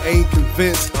glass, but ain't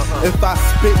convinced. If I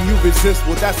spit and you resist,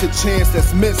 well that's a chance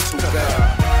that's missed.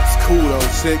 It's cool though,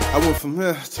 chick, I went from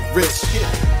here to rich.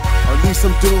 At least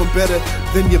I'm doing better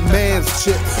than your man's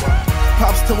chips.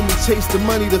 Pops told me chase the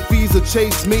money, the fees will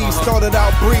chase me. Started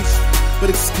out brief, but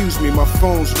excuse me, my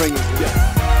phone's ringing.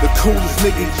 The coolest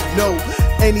nigga you know,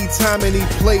 anytime, any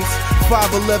place.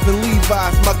 5'11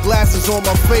 Levi's, my glasses on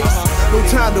my face. No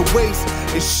time to waste,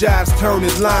 it's Shy's turn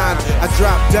in line. I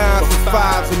drop dimes and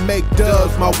 5s and make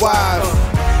dubs my wives.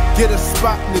 Get a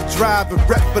spot in the drive and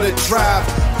rep for the drive.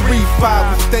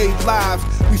 3-5, we stay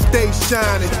live, we stay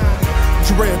shining.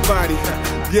 Dread body,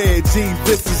 yeah, G,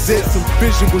 this is it. Some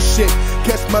visual shit,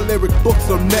 catch my lyric books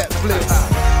on Netflix.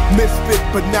 Misfit,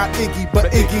 but not Iggy,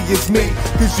 but Iggy is me.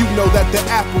 Cause you know that the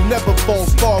apple never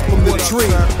falls far from the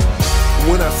tree.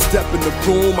 When I step in the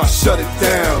room, I shut it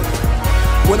down.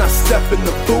 When I step in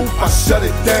the booth, I shut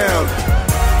it down.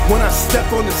 When I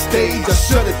step on the stage, I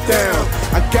shut it down.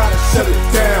 I gotta shut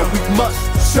it down, we must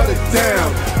shut it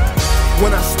down.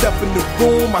 When I step in the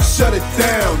room, I shut it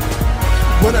down.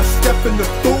 When I step in the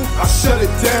booth, I shut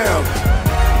it down.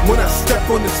 When I step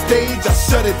on the stage, I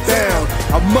shut it down.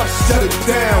 I must shut it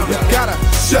down, we gotta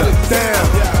shut it down.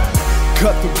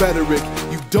 Cut the rhetoric,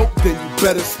 you dope, then you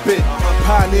better spit.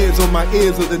 Pioneers on my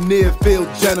ears of the near-field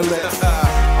journalists.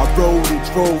 I rode and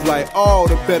drove like all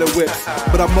the better whips,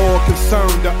 but I'm more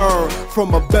concerned to earn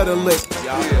from a better lick.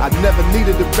 I never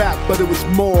needed to rap, but it was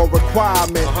more a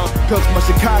requirement, cause my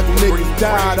Chicago niggas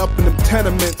died up in them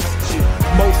tenements.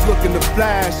 Most looking to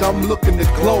flash, I'm looking to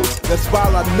glow. That's why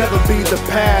I'll never be the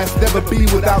past, never be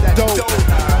without dope.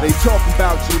 They talking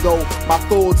about you though, my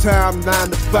full-time 9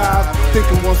 to 5.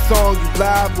 Thinking one song you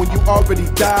live when you already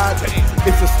died.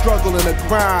 It's a struggle and a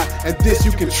grind, and this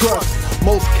you can trust.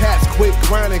 Most cats quit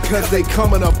grinding cause they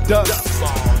coming up dust.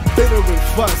 Bitter and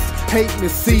fuss, hating to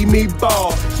see me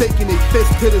ball. Shaking their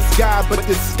fist to the sky, but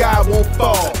the sky won't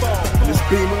fall. This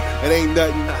Beamer, it ain't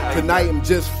nothing. Tonight I'm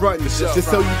just frontin',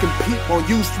 just so you can peep on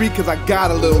U Street, cause I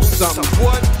got a little something.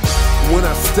 When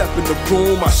I step in the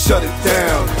room, I shut it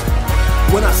down.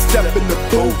 When I step in the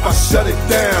booth, I shut it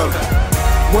down.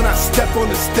 When I step on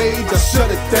the stage, I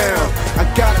shut it down. I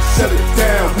gotta shut it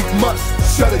down, we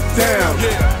must shut it down.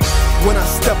 When I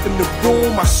step in the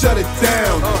room, I shut it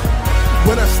down.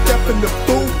 When I step in the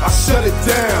booth, I shut it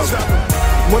down.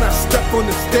 When I step on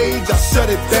the stage, I shut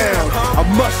it down. I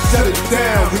must shut it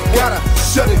down, we gotta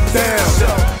shut it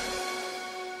down.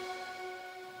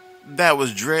 That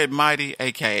was Dread Mighty,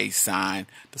 aka Sign.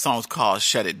 The song's called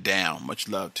Shut It Down. Much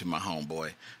love to my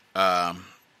homeboy.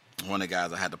 One of the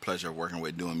guys I had the pleasure of working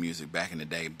with doing music back in the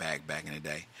day, back in the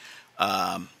day.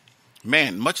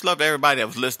 Man, much love to everybody that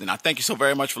was listening. I thank you so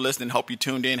very much for listening. Hope you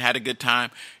tuned in, had a good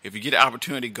time. If you get an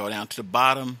opportunity, go down to the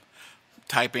bottom,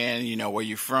 type in, where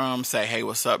you're from, say, hey,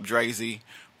 what's up, Drazy?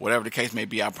 Whatever the case may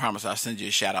be, I promise I'll send you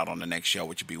a shout out on the next show,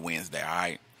 which will be Wednesday, all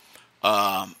right?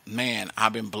 Man,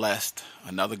 I've been blessed.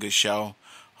 Another good show.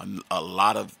 A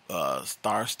lot of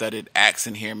star-studded acts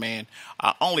in here, man.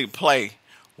 I only play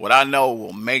what I know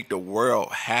will make the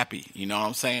world happy. You know what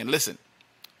I'm saying? Listen,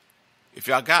 if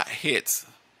y'all got hits,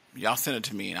 y'all send it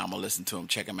to me and I'm going to listen to them,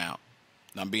 check them out.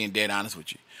 And I'm being dead honest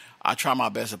with you. I try my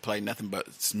best to play nothing but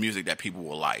music that people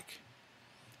will like.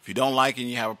 If you don't like it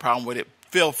and you have a problem with it,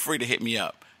 feel free to hit me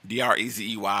up.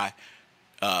 DREZEY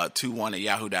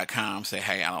 21@yahoo.com. Say,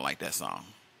 hey, I don't like that song.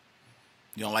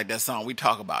 You don't like that song? We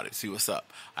talk about it. See what's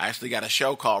up. I actually got a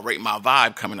show called Rate My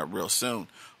Vibe coming up real soon.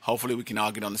 Hopefully we can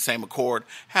all get on the same accord,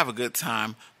 have a good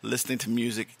time listening to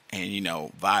music and,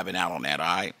 vibing out on that, all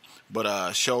right?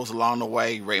 But shows along the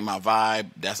way, Rate My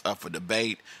Vibe, that's up for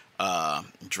debate.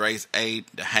 Dre's 8,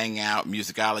 The Hangout,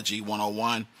 Musicology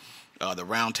 101, The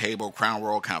Roundtable, Crown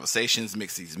Royal Conversations,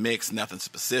 Mixie's Mix, Nothing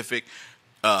Specific.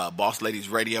 Boss Ladies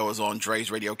Radio is on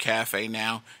Dre's Radio Cafe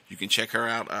now. You can check her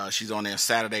out. She's on there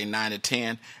Saturday 9 to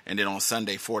 10, and then on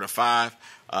Sunday 4 to 5.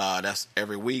 That's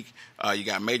every week. You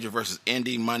got Major versus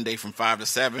Indie Monday from 5 to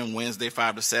 7, Wednesday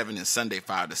 5 to 7, and Sunday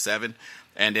 5 to 7.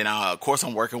 And then, of course,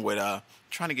 I'm working with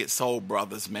trying to get Soul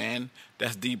Brothers, man.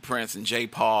 That's D Prince and J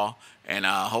Paul, and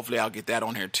hopefully I'll get that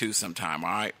on here too sometime. All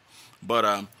right.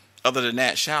 But other than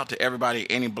that, shout out to everybody,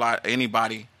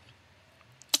 anybody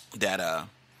that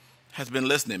has been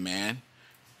listening, man.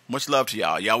 Much love to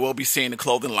y'all. Y'all will be seeing the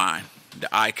clothing line, the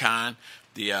Icon,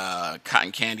 the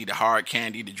Cotton Candy, the Hard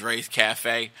Candy, the Dre's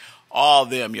Cafe, all of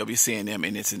them. You'll be seeing them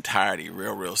in its entirety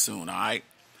real soon, all right?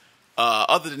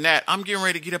 Other than that, I'm getting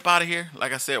ready to get up out of here.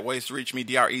 Like I said, ways to reach me,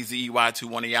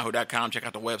 DREZEY21@yahoo.com. Check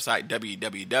out the website,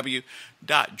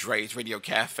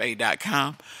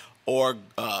 www.dresradiocafe.com, or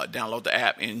download the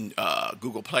app in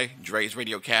Google Play, Dre's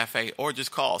Radio Cafe, or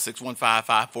just call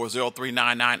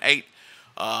 615-540-3998.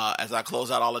 As I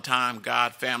close out all the time,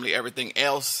 God, family, everything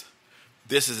else,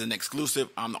 this is an exclusive.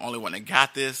 I'm the only one that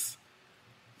got this.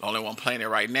 The only one playing it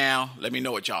right now. Let me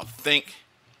know what y'all think.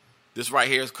 This right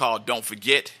here is called Don't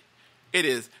Forget. It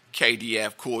is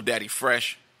KDF, Cool Daddy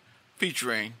Fresh,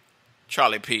 featuring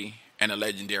Charlie P and the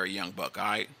legendary Young Buck, all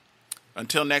right?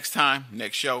 Until next time,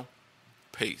 next show,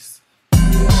 peace.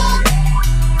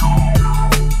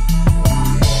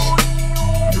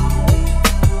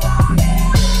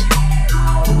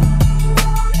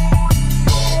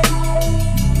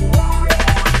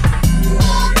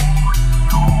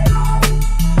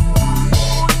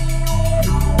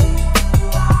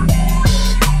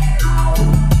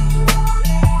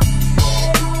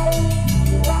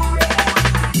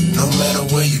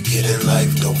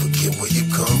 Don't forget where you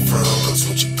come from, 'cause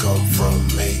what you come from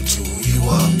made you who you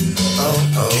are.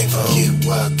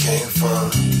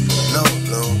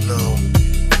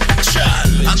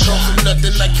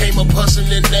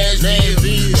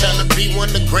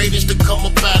 greatest to come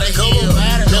up out of here.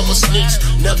 Never snitch,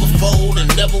 never fold, and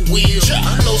never will.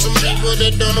 I know some people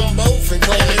that done them both and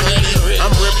claim they ready. I'm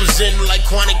representing like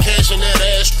Quantic Cash in that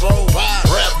Astro.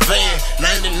 Rap van,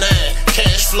 99,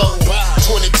 cash flow.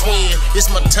 2020,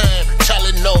 it's my time,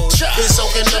 Charlie knows. Been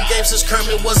soaking up games since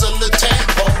Kermit was a little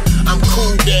tadpole. I'm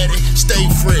cool daddy, stay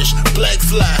fresh, black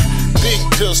fly, big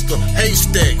pistol,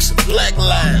 haystacks, black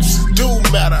lives. Do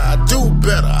matter, I do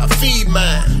better, I feed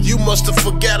mine. You must have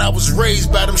forgot I was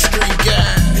raised by them street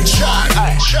guys. Shot.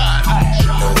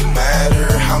 No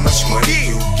matter how much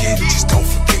money you get, just don't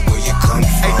forget where you come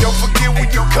from. Hey, don't forget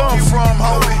where you come from,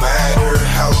 homie. No matter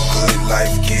how good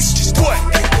life gets, just don't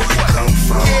forget where you come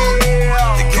from.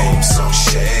 The game's so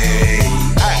shady.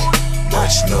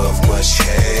 Much love, much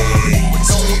hate.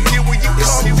 Don't forget where you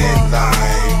It's a thin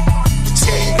line.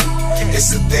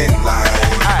 It's a thin line.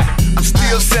 I'm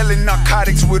still selling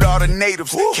narcotics with all the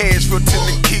natives. Cashville to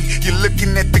the key, you're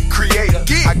looking at the creator.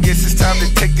 I guess it's time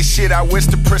to take the shit out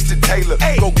west to Preston Taylor.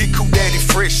 Go get Cool Daddy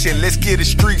fresh shit, let's get the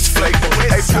streets flavor.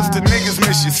 Hey, pistol niggas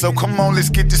miss you, so come on, let's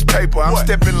get this paper. I'm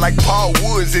stepping like Paul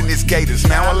Woods in his Gators,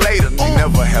 now or later.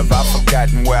 Never have I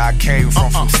forgotten where I came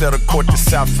from Settle Court to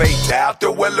South Fate, out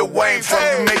there where Lil Wayne from.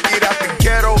 You make it out the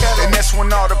ghetto, and that's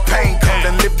when all the pain come.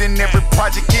 Done lived in every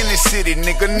project in the city,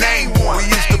 nigga, name one. We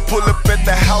used to pull up at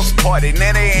the house party,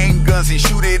 now they aim guns and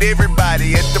shoot at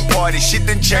everybody at the party. Shit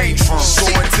done changed from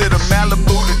going to the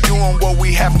Malibu to doing what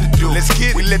we have to do. Let's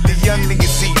get it. We let the young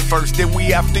niggas eat first, then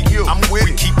we after you. I'm with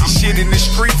it. We keep the shit in the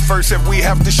street first if we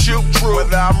have to shoot. True.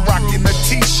 Whether I'm rocking a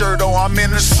t-shirt or I'm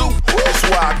in a suit, that's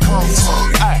where I come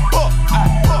from.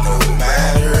 No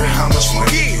matter how much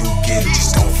money you get,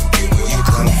 just don't forget where you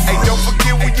come from. Hey, don't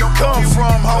forget where you come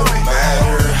from, homie. No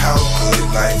matter how good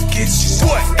life gets, just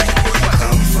don't forget where you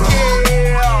come from.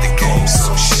 The game's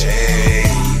so shady.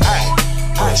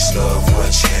 Much love,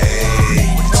 much hate.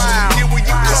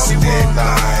 It's a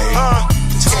deadline.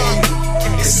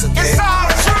 It's a deadline.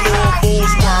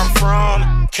 Louisville's where I'm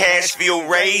from. Cashville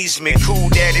raised me. Cool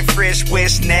Daddy Fresh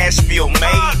West Nashville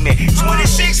made me.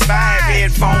 26.5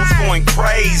 headphones going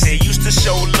crazy. Used to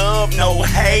show love, no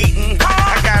hating.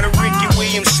 I got a Ricky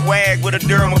Williams swag with a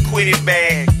Durham acquitted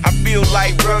bag. I feel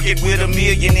like rugged with $1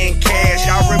 million in cash.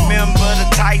 Y'all remember the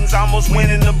Titans almost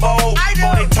winning the bowl?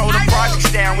 Before they tore the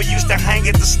projects down, we used to hang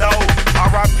at the stove.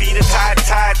 R.I.P. the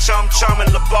Tide, Chum Chum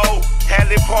and LeBeau.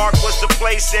 Hadley Park was the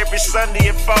place every Sunday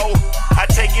at 4. I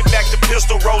take it back to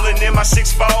pistol rolling in my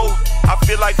 6'4". I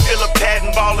feel like Philip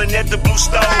Patton balling at the Blue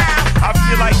Stove. I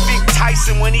feel like Vic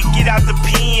Tyson when he get out the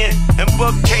pen. And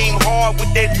Buck came hard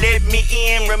with that let me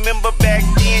in. Remember back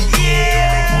then, yeah,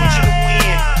 they want you to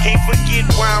win. Can't forget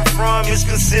where I'm from, it's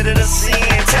considered a sin.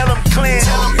 Tell them Clint.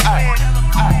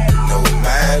 No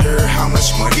matter how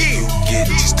much money you get,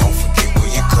 just don't forget where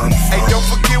you come from. Hey, don't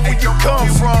forget where you come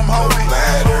from, homie.